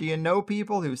life, or do you know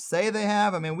people who say they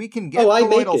have? I mean, we can get I make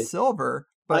colloidal it. silver,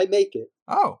 but I make it.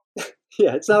 Oh,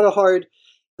 Yeah, it's not a hard.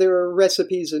 There are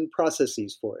recipes and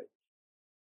processes for it.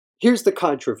 Here's the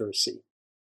controversy.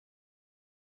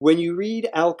 When you read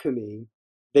alchemy,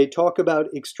 they talk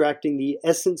about extracting the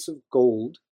essence of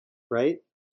gold, right?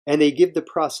 And they give the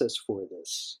process for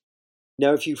this.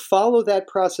 Now, if you follow that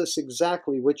process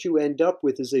exactly, what you end up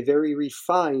with is a very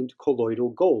refined colloidal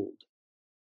gold.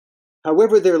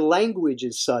 However, their language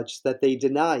is such that they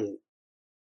deny it.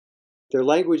 Their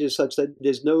language is such that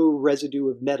there's no residue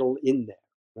of metal in there,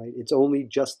 right? It's only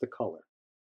just the color.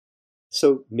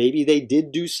 So maybe they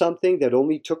did do something that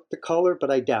only took the color,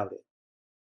 but I doubt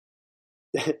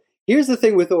it. Here's the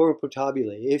thing with Orum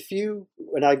Potibile.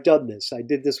 And I've done this, I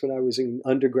did this when I was in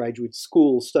undergraduate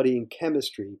school studying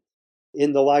chemistry.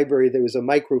 In the library, there was a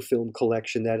microfilm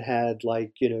collection that had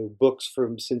books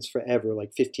from since forever,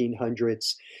 like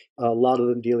 1500s, a lot of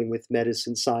them dealing with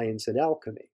medicine, science, and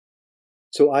alchemy.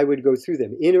 So I would go through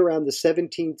them. In around the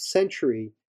 17th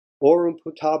century, Orum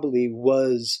Potibile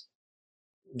was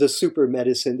the super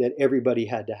medicine that everybody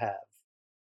had to have.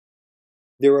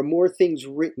 There are more things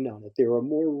written on it. There are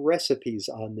more recipes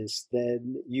on this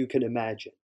than you can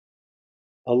imagine.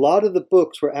 A lot of the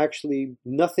books were actually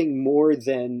nothing more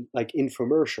than like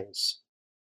infomercials.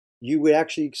 You would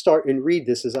actually start and read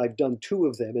this, as I've done 2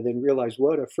 of them, and then realize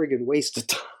what a friggin' waste of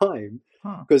time,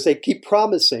 because they keep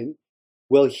promising,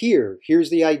 well,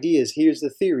 here's the ideas, here's the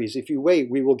theories. If you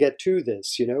wait, we will get to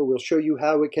this. We'll show you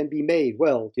how it can be made.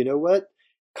 Well, you know what?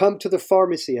 Come to the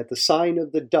pharmacy at the sign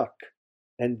of the duck,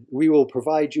 and we will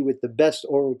provide you with the best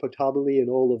Orum Potibile in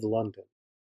all of London.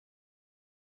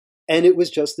 And it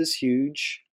was just this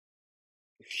huge,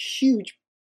 huge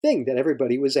thing that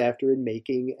everybody was after and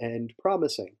making and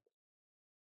promising.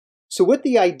 So what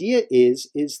the idea is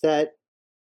that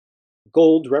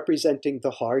gold representing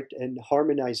the heart and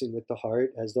harmonizing with the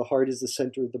heart, as the heart is the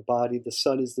center of the body, the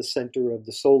sun is the center of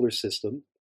the solar system.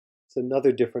 It's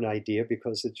another different idea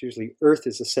because it's usually Earth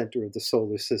is the center of the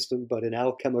solar system, but in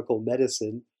alchemical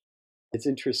medicine, it's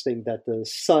interesting that the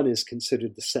sun is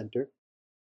considered the center.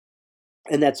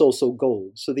 And that's also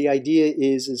gold. So the idea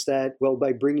is that, well,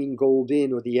 by bringing gold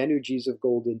in, or the energies of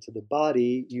gold into the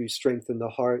body, you strengthen the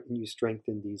heart and you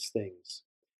strengthen these things.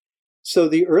 So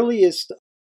the earliest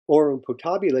Orum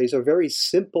Potibiles are very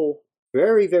simple,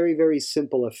 very, very, very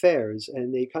simple affairs,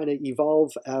 and they kind of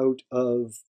evolve out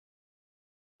of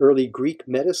early Greek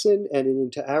medicine and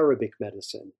into Arabic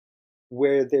medicine,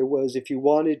 where there was, if you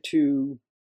wanted to,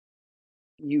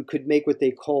 you could make what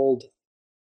they called,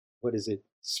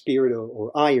 spirit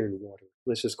or iron water.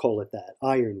 Let's just call it that,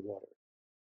 iron water.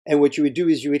 And what you would do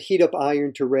is you would heat up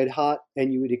iron to red hot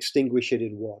and you would extinguish it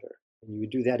in water. And you would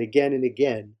do that again and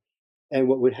again. And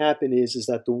what would happen is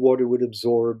that the water would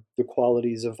absorb the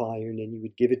qualities of iron, and you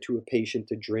would give it to a patient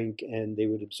to drink and they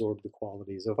would absorb the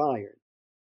qualities of iron.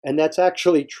 And that's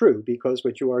actually true, because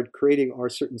what you are creating are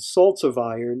certain salts of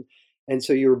iron, and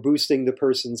so you're boosting the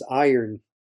person's iron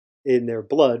in their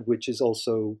blood, which is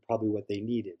also probably what they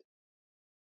needed.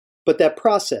 But that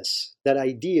process, that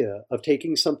idea of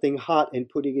taking something hot and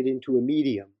putting it into a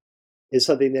medium, is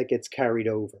something that gets carried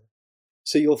over.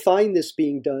 So you'll find this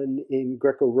being done in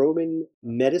Greco-Roman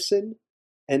medicine,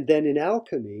 and then in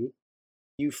alchemy,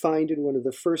 you find in one of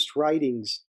the first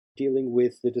writings dealing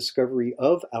with the discovery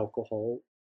of alcohol,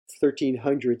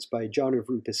 1300s, by John of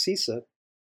Rupasisa.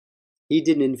 He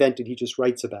didn't invent it, he just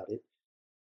writes about it.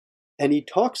 And he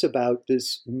talks about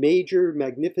this major,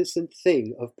 magnificent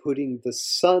thing of putting the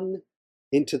sun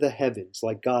into the heavens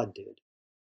like God did.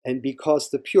 And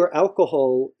because the pure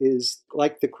alcohol is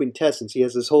like the quintessence, he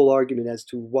has this whole argument as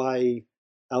to why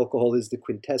alcohol is the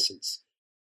quintessence.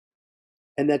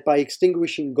 And that by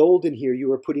extinguishing gold in here,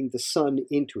 you are putting the sun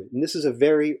into it. And this is a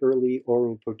very early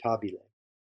Orum Potibile.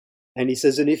 And he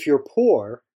says, and if you're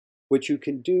poor, what you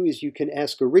can do is you can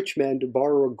ask a rich man to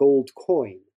borrow a gold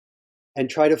coin and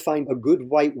try to find a good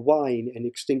white wine and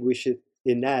extinguish it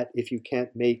in that if you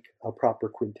can't make a proper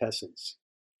quintessence.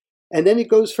 And then it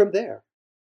goes from there.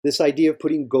 This idea of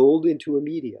putting gold into a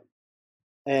medium.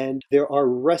 And there are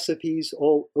recipes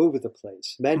all over the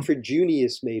place. Manfred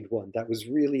Junius made one that was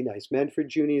really nice. Manfred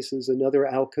Junius is another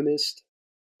alchemist.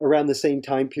 around the same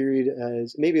time period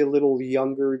as, maybe a little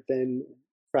younger than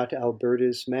Frate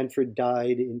Albertus. Manfred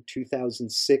died in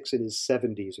 2006 in his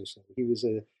 70s or so. He was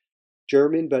a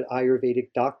German but Ayurvedic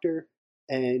doctor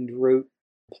and wrote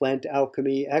Plant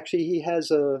Alchemy. Actually,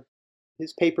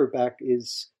 his paperback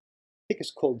is, I think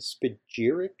it's called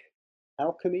Spagyric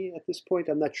Alchemy at this point.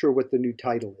 I'm not sure what the new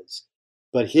title is,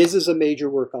 but his is a major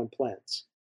work on plants.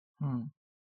 Hmm.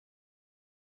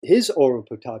 His Orum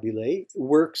Potibile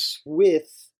works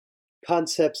with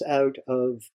concepts out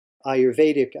of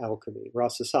Ayurvedic alchemy,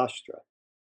 Rasa Sastra,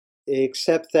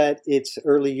 except that it's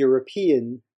early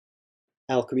European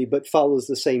alchemy, but follows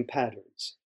the same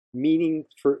patterns. Meaning,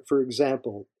 for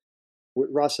example,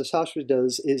 what Rasa Sastra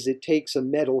does is it takes a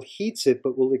metal, heats it,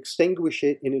 but will extinguish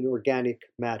it in an organic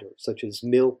matter, such as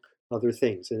milk, other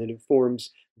things, and then it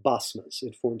forms basmas.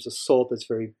 It forms a salt that's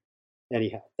very,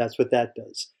 anyhow, that's what that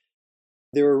does.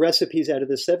 There are recipes out of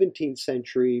the 17th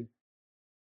century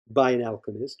by an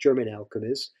alchemist, German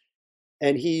alchemist,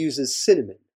 and he uses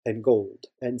cinnamon and gold.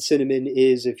 And cinnamon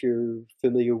is, if you're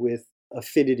familiar with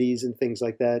affinities and things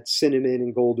like that, cinnamon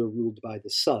and gold are ruled by the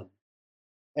sun.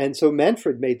 And so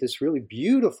Manfred made this really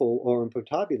beautiful Orum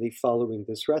Potibile following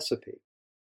this recipe.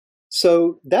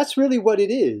 So that's really what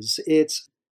it is. It's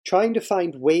trying to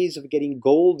find ways of getting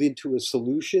gold into a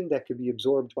solution that could be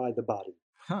absorbed by the body.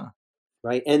 Huh.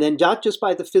 Right? And then not just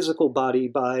by the physical body,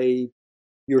 by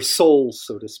your soul,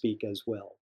 so to speak, as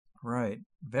well. Right.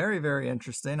 Very, very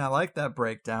interesting. I like that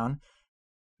breakdown.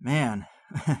 Man,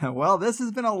 well, this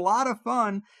has been a lot of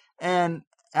fun. And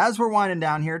as we're winding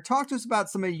down here, talk to us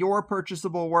about some of your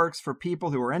purchasable works for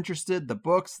people who are interested, the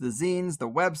books, the zines, the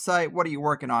website. What are you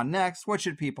working on next? What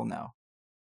should people know?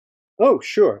 Oh,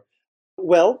 sure.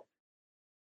 Well,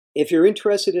 if you're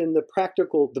interested in the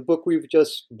book we've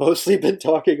just mostly been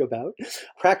talking about,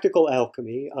 Practical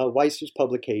Alchemy, Weisser's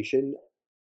publication,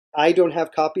 I don't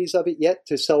have copies of it yet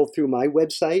to sell through my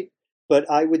website, but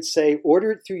I would say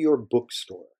order it through your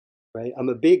bookstore, right? I'm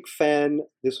a big fan.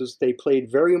 They played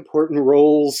very important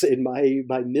roles in my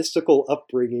mystical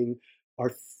upbringing,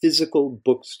 are physical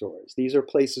bookstores. These are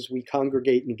places we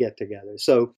congregate and get together.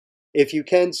 So if you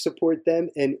can support them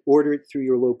and order it through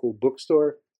your local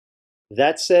bookstore.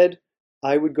 That said,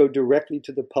 I would go directly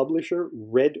to the publisher,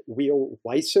 Red Wheel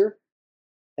Weisser.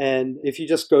 And if you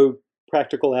just go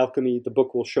Practical Alchemy, the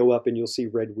book will show up and you'll see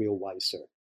Red Wheel Weisser.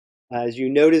 As you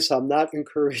notice, I'm not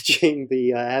encouraging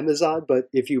the Amazon, but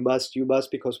if you must, you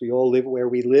must, because we all live where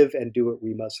we live and do what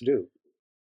we must do.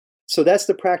 So that's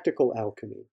the Practical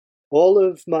Alchemy. All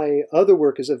of my other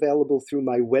work is available through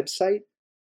my website.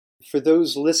 For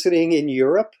those listening in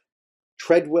Europe,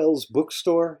 Treadwell's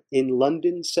bookstore in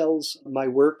London sells my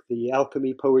work, the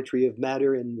Alchemy, Poetry of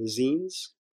Matter, and the zines.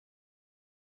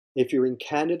 If you're in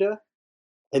Canada,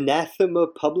 Anathema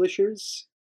Publishers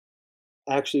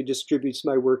actually distributes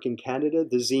my work in Canada,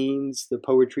 the zines, the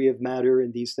Poetry of Matter,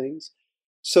 and these things.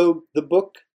 So the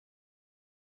book,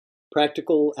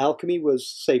 Practical Alchemy, was,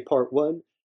 say, part one.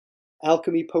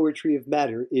 Alchemy, Poetry of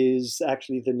Matter is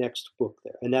actually the next book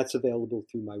there, and that's available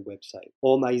through my website.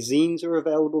 All my zines are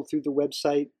available through the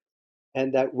website,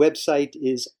 and that website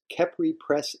is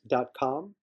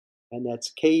kepripress.com, and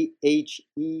that's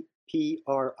KHEPRI,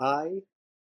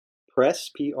 press,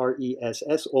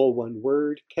 PRESS, all one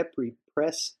word,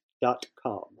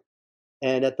 kepripress.com.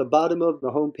 And at the bottom of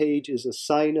the homepage is a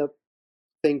sign-up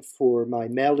thing for my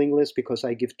mailing list because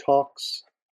I give talks.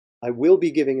 I will be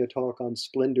giving a talk on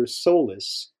Splendor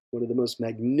Solis, one of the most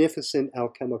magnificent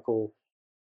alchemical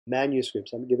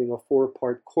manuscripts. I'm giving a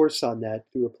 4-part course on that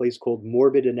through a place called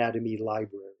Morbid Anatomy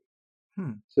Library.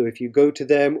 So if you go to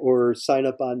them or sign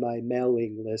up on my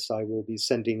mailing list, I will be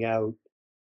sending out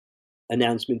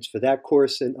announcements for that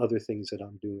course and other things that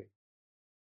I'm doing.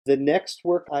 The next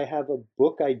work, I have a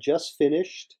book I just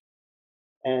finished,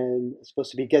 and I'm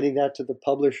supposed to be getting that to the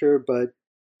publisher, but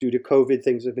due to COVID,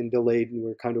 things have been delayed, and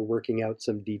we're kind of working out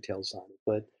some details on it.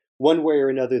 But one way or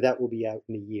another, that will be out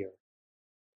in a year.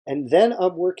 And then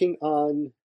I'm working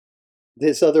on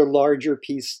this other larger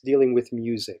piece dealing with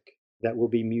music that will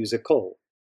be musical.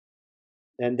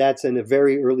 And that's in a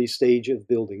very early stage of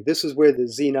building. This is where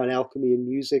the zine on alchemy and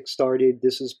music started.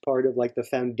 This is part of like the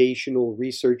foundational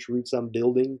research roots I'm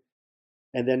building.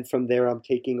 And then from there, I'm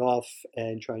taking off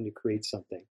and trying to create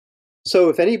something. So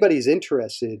if anybody's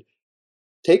interested,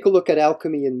 take a look at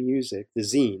Alchemy and Music, the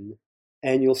zine,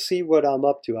 and you'll see what I'm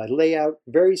up to. I lay out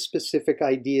very specific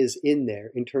ideas in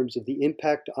there in terms of the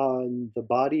impact on the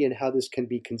body and how this can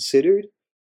be considered,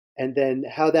 and then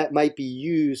how that might be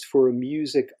used for a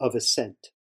music of ascent.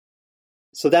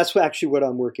 So that's actually what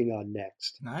I'm working on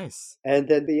next. Nice. And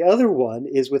then the other one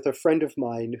is with a friend of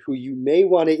mine who you may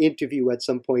want to interview at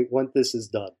some point once this is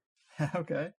done.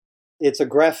 Okay. It's a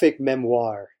graphic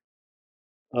memoir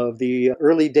of the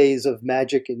early days of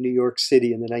magic in New York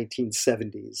City in the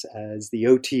 1970s as the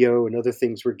OTO and other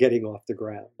things were getting off the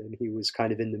ground. And he was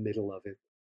kind of in the middle of it.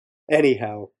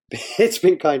 Anyhow, it's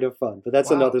been kind of fun, but that's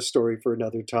Wow. another story for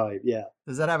another time. Yeah.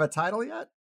 Does that have a title yet?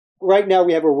 Right now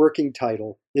we have a working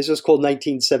title. It's just called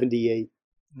 1978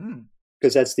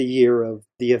 because that's the year of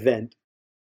the event.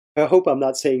 I hope I'm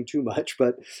not saying too much,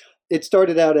 but it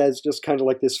started out as just kind of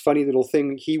like this funny little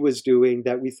thing he was doing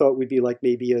that we thought would be like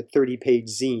maybe a 30-page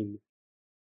zine.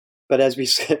 But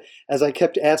as I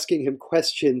kept asking him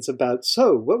questions about,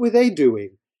 so what were they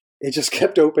doing? It just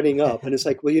kept opening up. And it's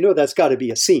like, well, that's got to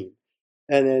be a scene.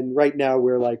 And then right now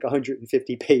we're like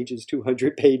 150 pages,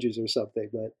 200 pages or something.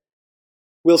 But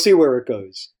we'll see where it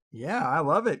goes. Yeah, I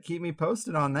love it. Keep me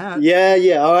posted on that. Yeah.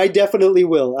 Oh, I definitely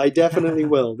will.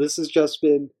 This has just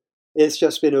been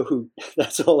a hoot.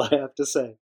 That's all I have to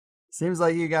say. Seems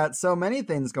like you got so many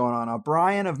things going on. A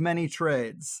Brian of many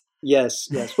trades. Yes.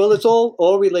 Well, it's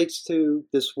all relates to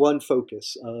this one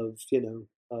focus of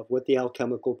what the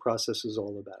alchemical process is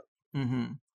all about.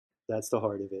 Mm-hmm. That's the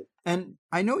heart of it. And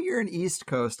I know you're an East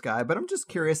Coast guy, but I'm just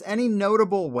curious, any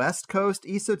notable West Coast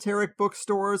esoteric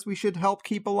bookstores we should help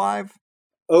keep alive?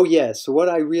 Oh, yes. So what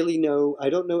I really know, I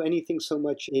don't know anything so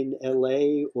much in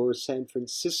LA or San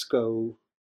Francisco.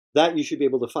 That you should be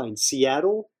able to find.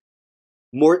 Seattle,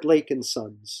 Mortlake and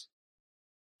Sons.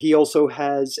 He also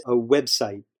has a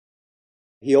website.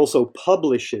 He also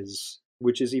publishes,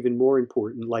 which is even more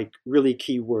important, like really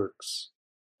key works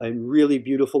and really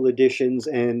beautiful editions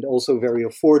and also very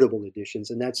affordable editions.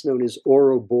 And that's known as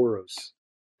Ouroboros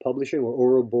Publishing or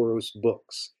Ouroboros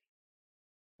Books.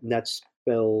 And that's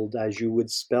spelled as you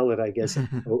would spell it, I guess.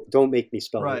 Don't make me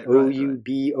spell it.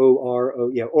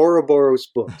 Ouboro. Yeah, Ouroboros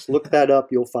Books. Look that up.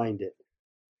 You'll find it.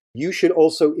 You should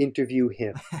also interview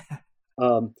him.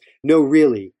 No,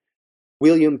 really.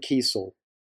 William Kiesel.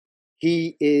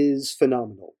 He is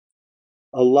phenomenal.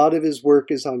 A lot of his work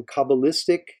is on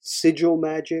Kabbalistic, sigil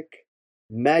magic,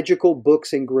 magical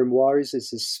books and grimoires is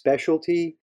his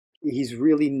specialty. He's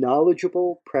really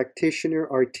knowledgeable,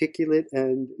 practitioner, articulate,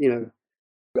 and,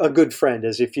 a good friend,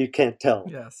 as if you can't tell.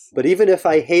 Yes. But even if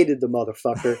I hated the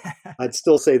motherfucker, I'd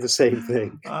still say the same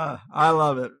thing. I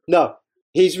love it. No,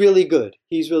 he's really good.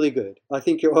 I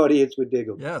think your audience would dig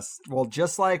him. Yes. Well,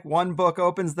 just like one book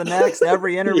opens the next,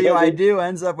 every interview I do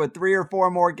ends up with 3 or 4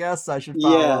 more guests I should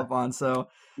follow up on. So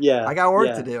I got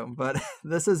work to do. But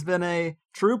this has been a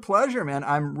true pleasure, man.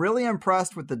 I'm really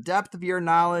impressed with the depth of your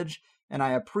knowledge, and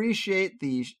I appreciate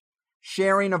the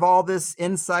sharing of all this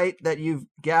insight that you've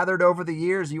gathered over the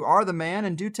years. You are the man,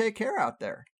 and do take care out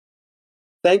there.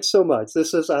 Thanks so much.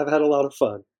 I've had a lot of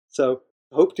fun. So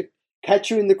hope to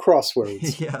catch you in the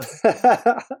crossroads. Yes.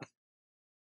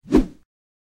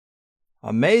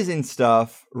 Amazing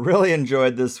stuff. Really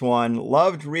enjoyed this one.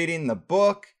 Loved reading the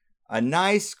book. A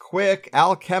nice, quick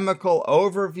alchemical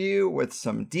overview with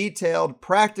some detailed,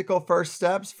 practical first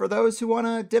steps for those who want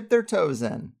to dip their toes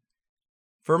in.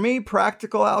 For me,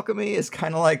 practical alchemy is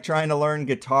kind of like trying to learn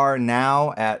guitar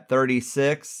now at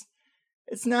 36.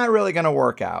 It's not really going to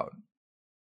work out.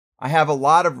 I have a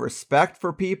lot of respect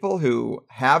for people who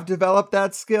have developed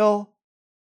that skill,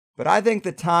 but I think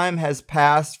the time has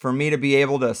passed for me to be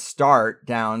able to start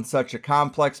down such a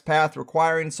complex path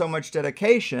requiring so much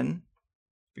dedication,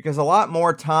 because a lot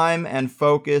more time and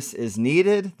focus is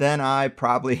needed than I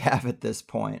probably have at this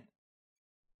point.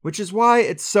 Which is why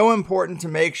it's so important to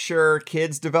make sure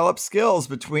kids develop skills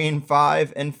between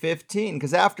 5 and 15,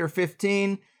 because after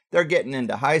 15, they're getting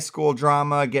into high school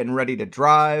drama, getting ready to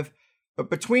drive.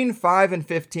 But between 5 and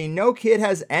 15, no kid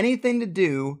has anything to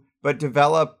do but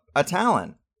develop a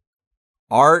talent.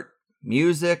 Art,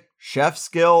 music, chef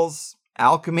skills,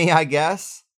 alchemy, I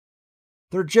guess.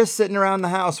 They're just sitting around the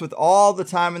house with all the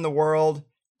time in the world.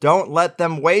 Don't let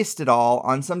them waste it all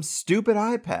on some stupid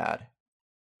iPad.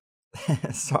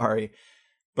 Sorry.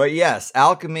 But yes,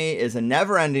 alchemy is a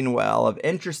never-ending well of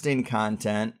interesting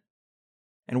content.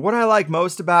 And what I like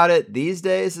most about it these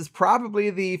days is probably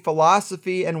the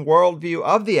philosophy and worldview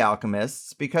of the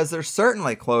alchemists, because they're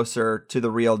certainly closer to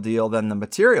the real deal than the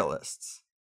materialists.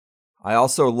 I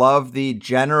also love the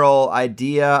general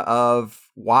idea of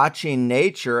watching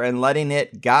nature and letting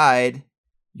it guide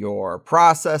your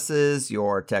processes,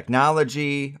 your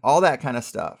technology, all that kind of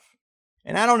stuff.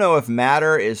 And I don't know if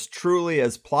matter is truly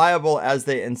as pliable as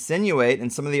they insinuate in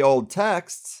some of the old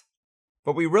texts,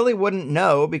 but we really wouldn't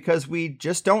know because we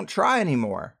just don't try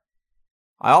anymore.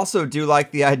 I also do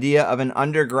like the idea of an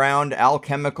underground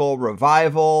alchemical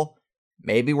revival.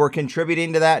 Maybe we're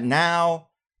contributing to that now.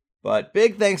 But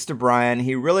big thanks to Brian.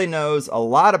 He really knows a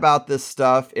lot about this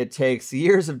stuff. It takes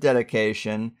years of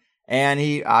dedication, and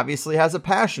he obviously has a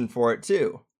passion for it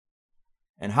too.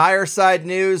 In higher side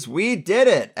news, we did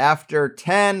it. After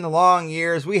 10 long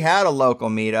years, we had a local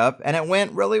meetup, and it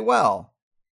went really well.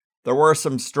 There were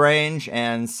some strange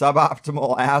and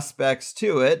suboptimal aspects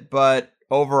to it, but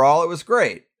overall it was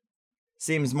great.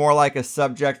 Seems more like a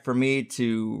subject for me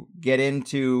to get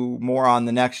into more on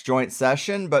the next joint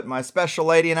session, but my special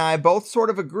lady and I both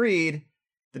sort of agreed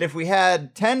that if we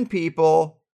had 10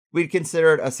 people, we'd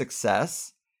consider it a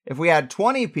success. If we had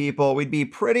 20 people, we'd be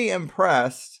pretty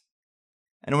impressed.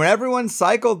 And when everyone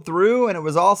cycled through and it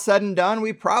was all said and done,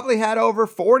 we probably had over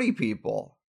 40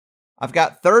 people. I've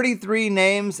got 33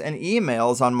 names and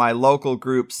emails on my local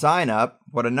group sign up.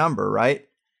 What a number, right?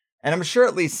 And I'm sure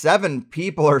at least 7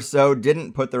 people or so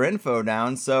didn't put their info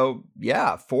down. So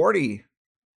yeah, 40.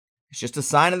 It's just a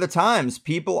sign of the times.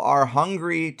 People are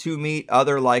hungry to meet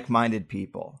other like-minded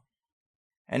people.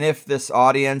 And if this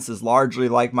audience is largely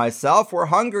like myself, we're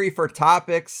hungry for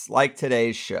topics like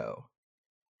today's show.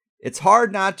 It's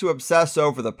hard not to obsess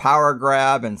over the power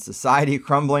grab and society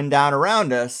crumbling down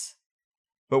around us.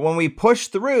 But when we push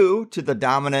through to the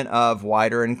dominant of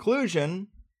wider inclusion,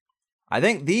 I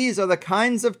think these are the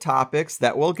kinds of topics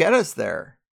that will get us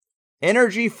there.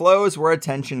 Energy flows where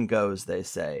attention goes, they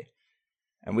say.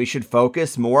 And we should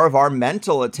focus more of our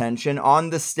mental attention on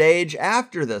the stage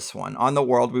after this one, on the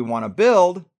world we want to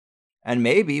build, and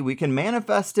maybe we can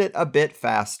manifest it a bit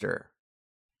faster.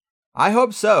 I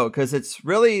hope so, because it's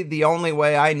really the only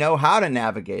way I know how to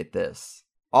navigate this.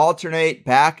 Alternate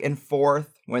back and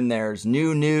forth when there's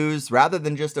new news, rather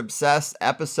than just obsess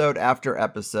episode after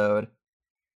episode.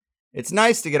 It's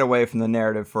nice to get away from the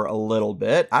narrative for a little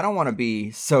bit. I don't want to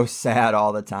be so sad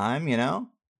all the time, you know?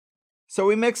 So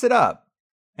we mix it up.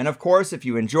 And of course, if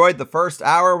you enjoyed the first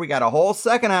hour, we got a whole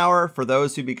second hour for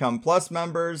those who become Plus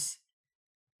members.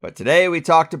 But today we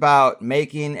talked about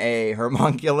making a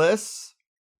homunculus,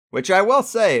 which I will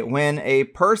say, when a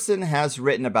person has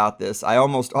written about this, I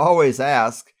almost always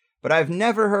ask, but I've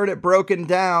never heard it broken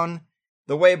down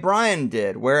the way Brian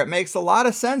did, where it makes a lot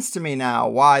of sense to me now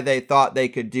why they thought they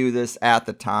could do this at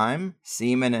the time.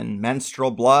 Semen and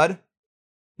menstrual blood.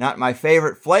 Not my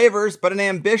favorite flavors, but an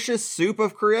ambitious soup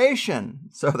of creation,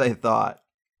 so they thought.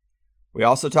 We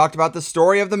also talked about the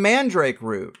story of the mandrake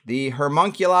root, the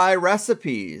homunculi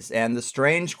recipes, and the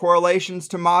strange correlations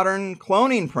to modern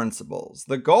cloning principles.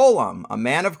 The golem, a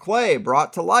man of clay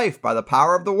brought to life by the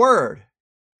power of the word.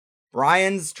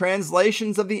 Brian's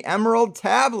translations of the emerald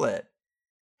tablet.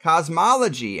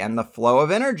 Cosmology and the flow of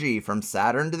energy from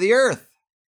Saturn to the Earth.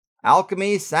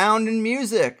 Alchemy, sound and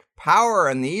music, power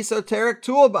and the esoteric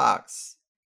toolbox.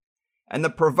 And the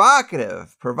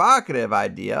provocative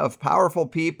idea of powerful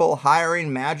people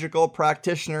hiring magical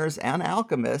practitioners and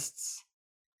alchemists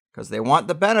because they want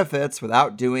the benefits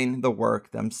without doing the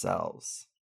work themselves.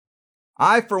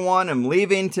 I, for one, am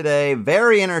leaving today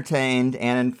very entertained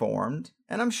and informed,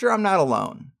 and I'm sure I'm not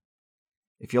alone.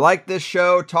 If you like this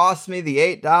show, toss me the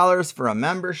 $8 for a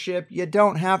membership. You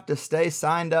don't have to stay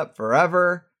signed up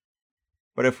forever.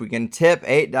 But if we can tip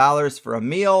 $8 for a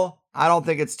meal, I don't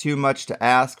think it's too much to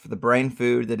ask for the brain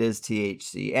food that is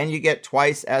THC. And you get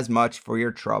twice as much for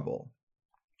your trouble.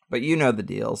 But you know the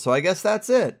deal, so I guess that's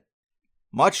it.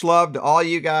 Much love to all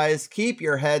you guys. Keep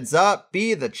your heads up.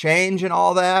 Be the change and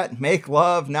all that. Make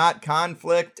love, not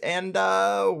conflict. And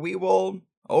we will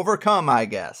overcome, I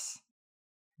guess.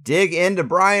 Dig into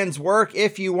Brian's work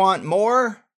if you want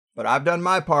more, but I've done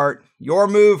my part. Your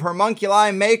move,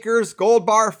 homunculi makers, gold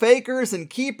bar fakers, and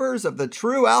keepers of the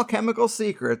true alchemical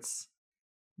secrets.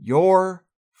 Your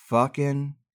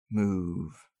fucking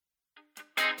move.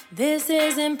 This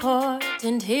is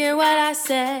important, hear what I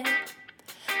said.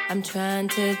 I'm trying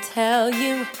to tell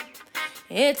you,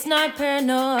 it's not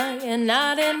paranoia,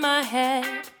 not in my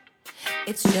head.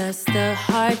 It's just the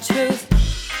hard truth.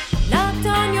 Knocked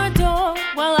on your door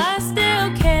while I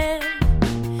still can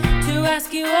to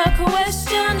ask you a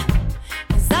question,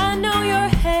 'cause I know your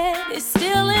head is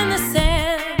still in the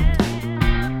sand.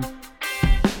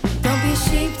 Don't be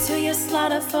sheep to your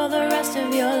slaughter for the rest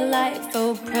of your life.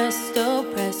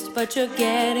 Oppressed, but you're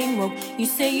getting woke. You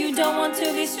say you don't want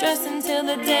to be stressed until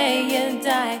the day you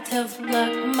die. Tough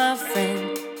luck, my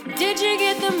friend. Did you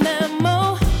get the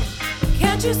memo?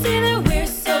 Can't you see that we're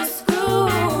so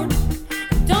screwed?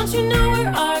 Don't you know we're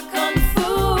our kung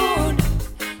food?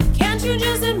 Can't you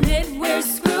just admit we're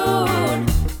screwed?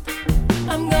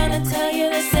 I'm gonna tell you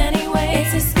this anyway.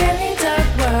 It's a scary dark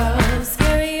world,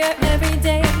 scarier every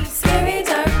day. Scary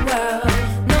dark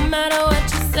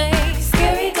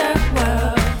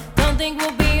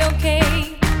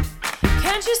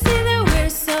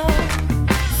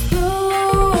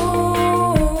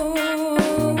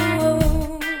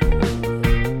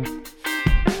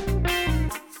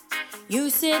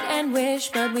sit and wish,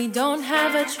 but we don't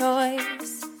have a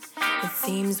choice. It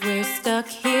seems we're stuck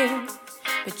here,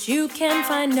 but you can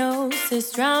find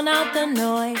gnosis, drown out the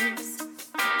noise.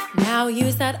 Now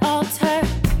use that altar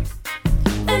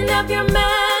and up your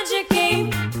magic game,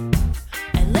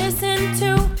 and listen to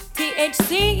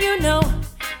THC, you know.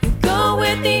 You go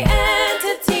with the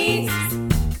entities.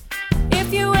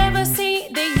 If you ever see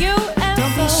the UFO,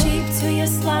 don't be sheep to your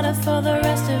slaughter for the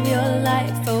rest of your life.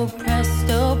 Oh,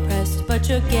 pressed, but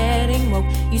you're getting woke.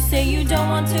 You say you don't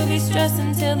want to be stressed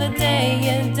until the day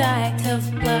you die.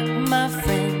 Tough luck, my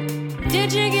friend.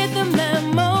 Did you get the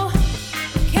memo?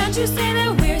 Can't you say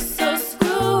that we're so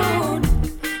screwed?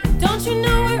 Don't you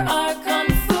know we're our kung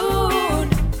food?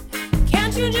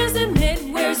 Can't you just admit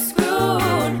we're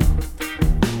screwed?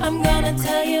 I'm gonna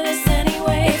tell you this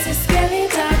anyway. It's a scary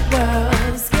dark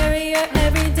world, scarier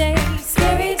every day.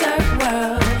 Scary dark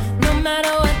world, no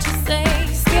matter what you say.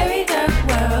 Scary dark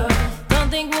world, don't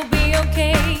think we'll be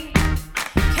okay.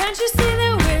 Can't you see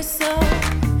that we're so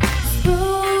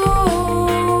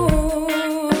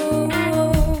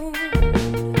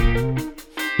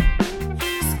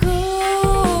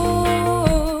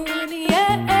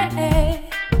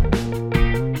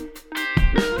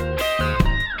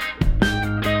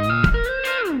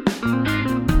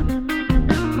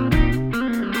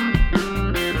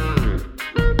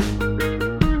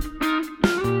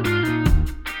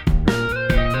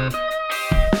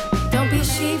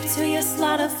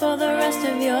for the rest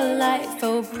of your life.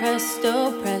 Oh,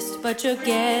 pressed, but you're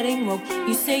getting woke.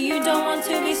 You say you don't want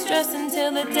to be stressed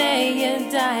until the day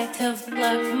you die. Tough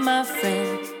luck, my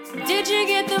friend. Did you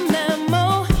get the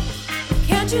memo?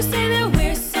 Can't you say that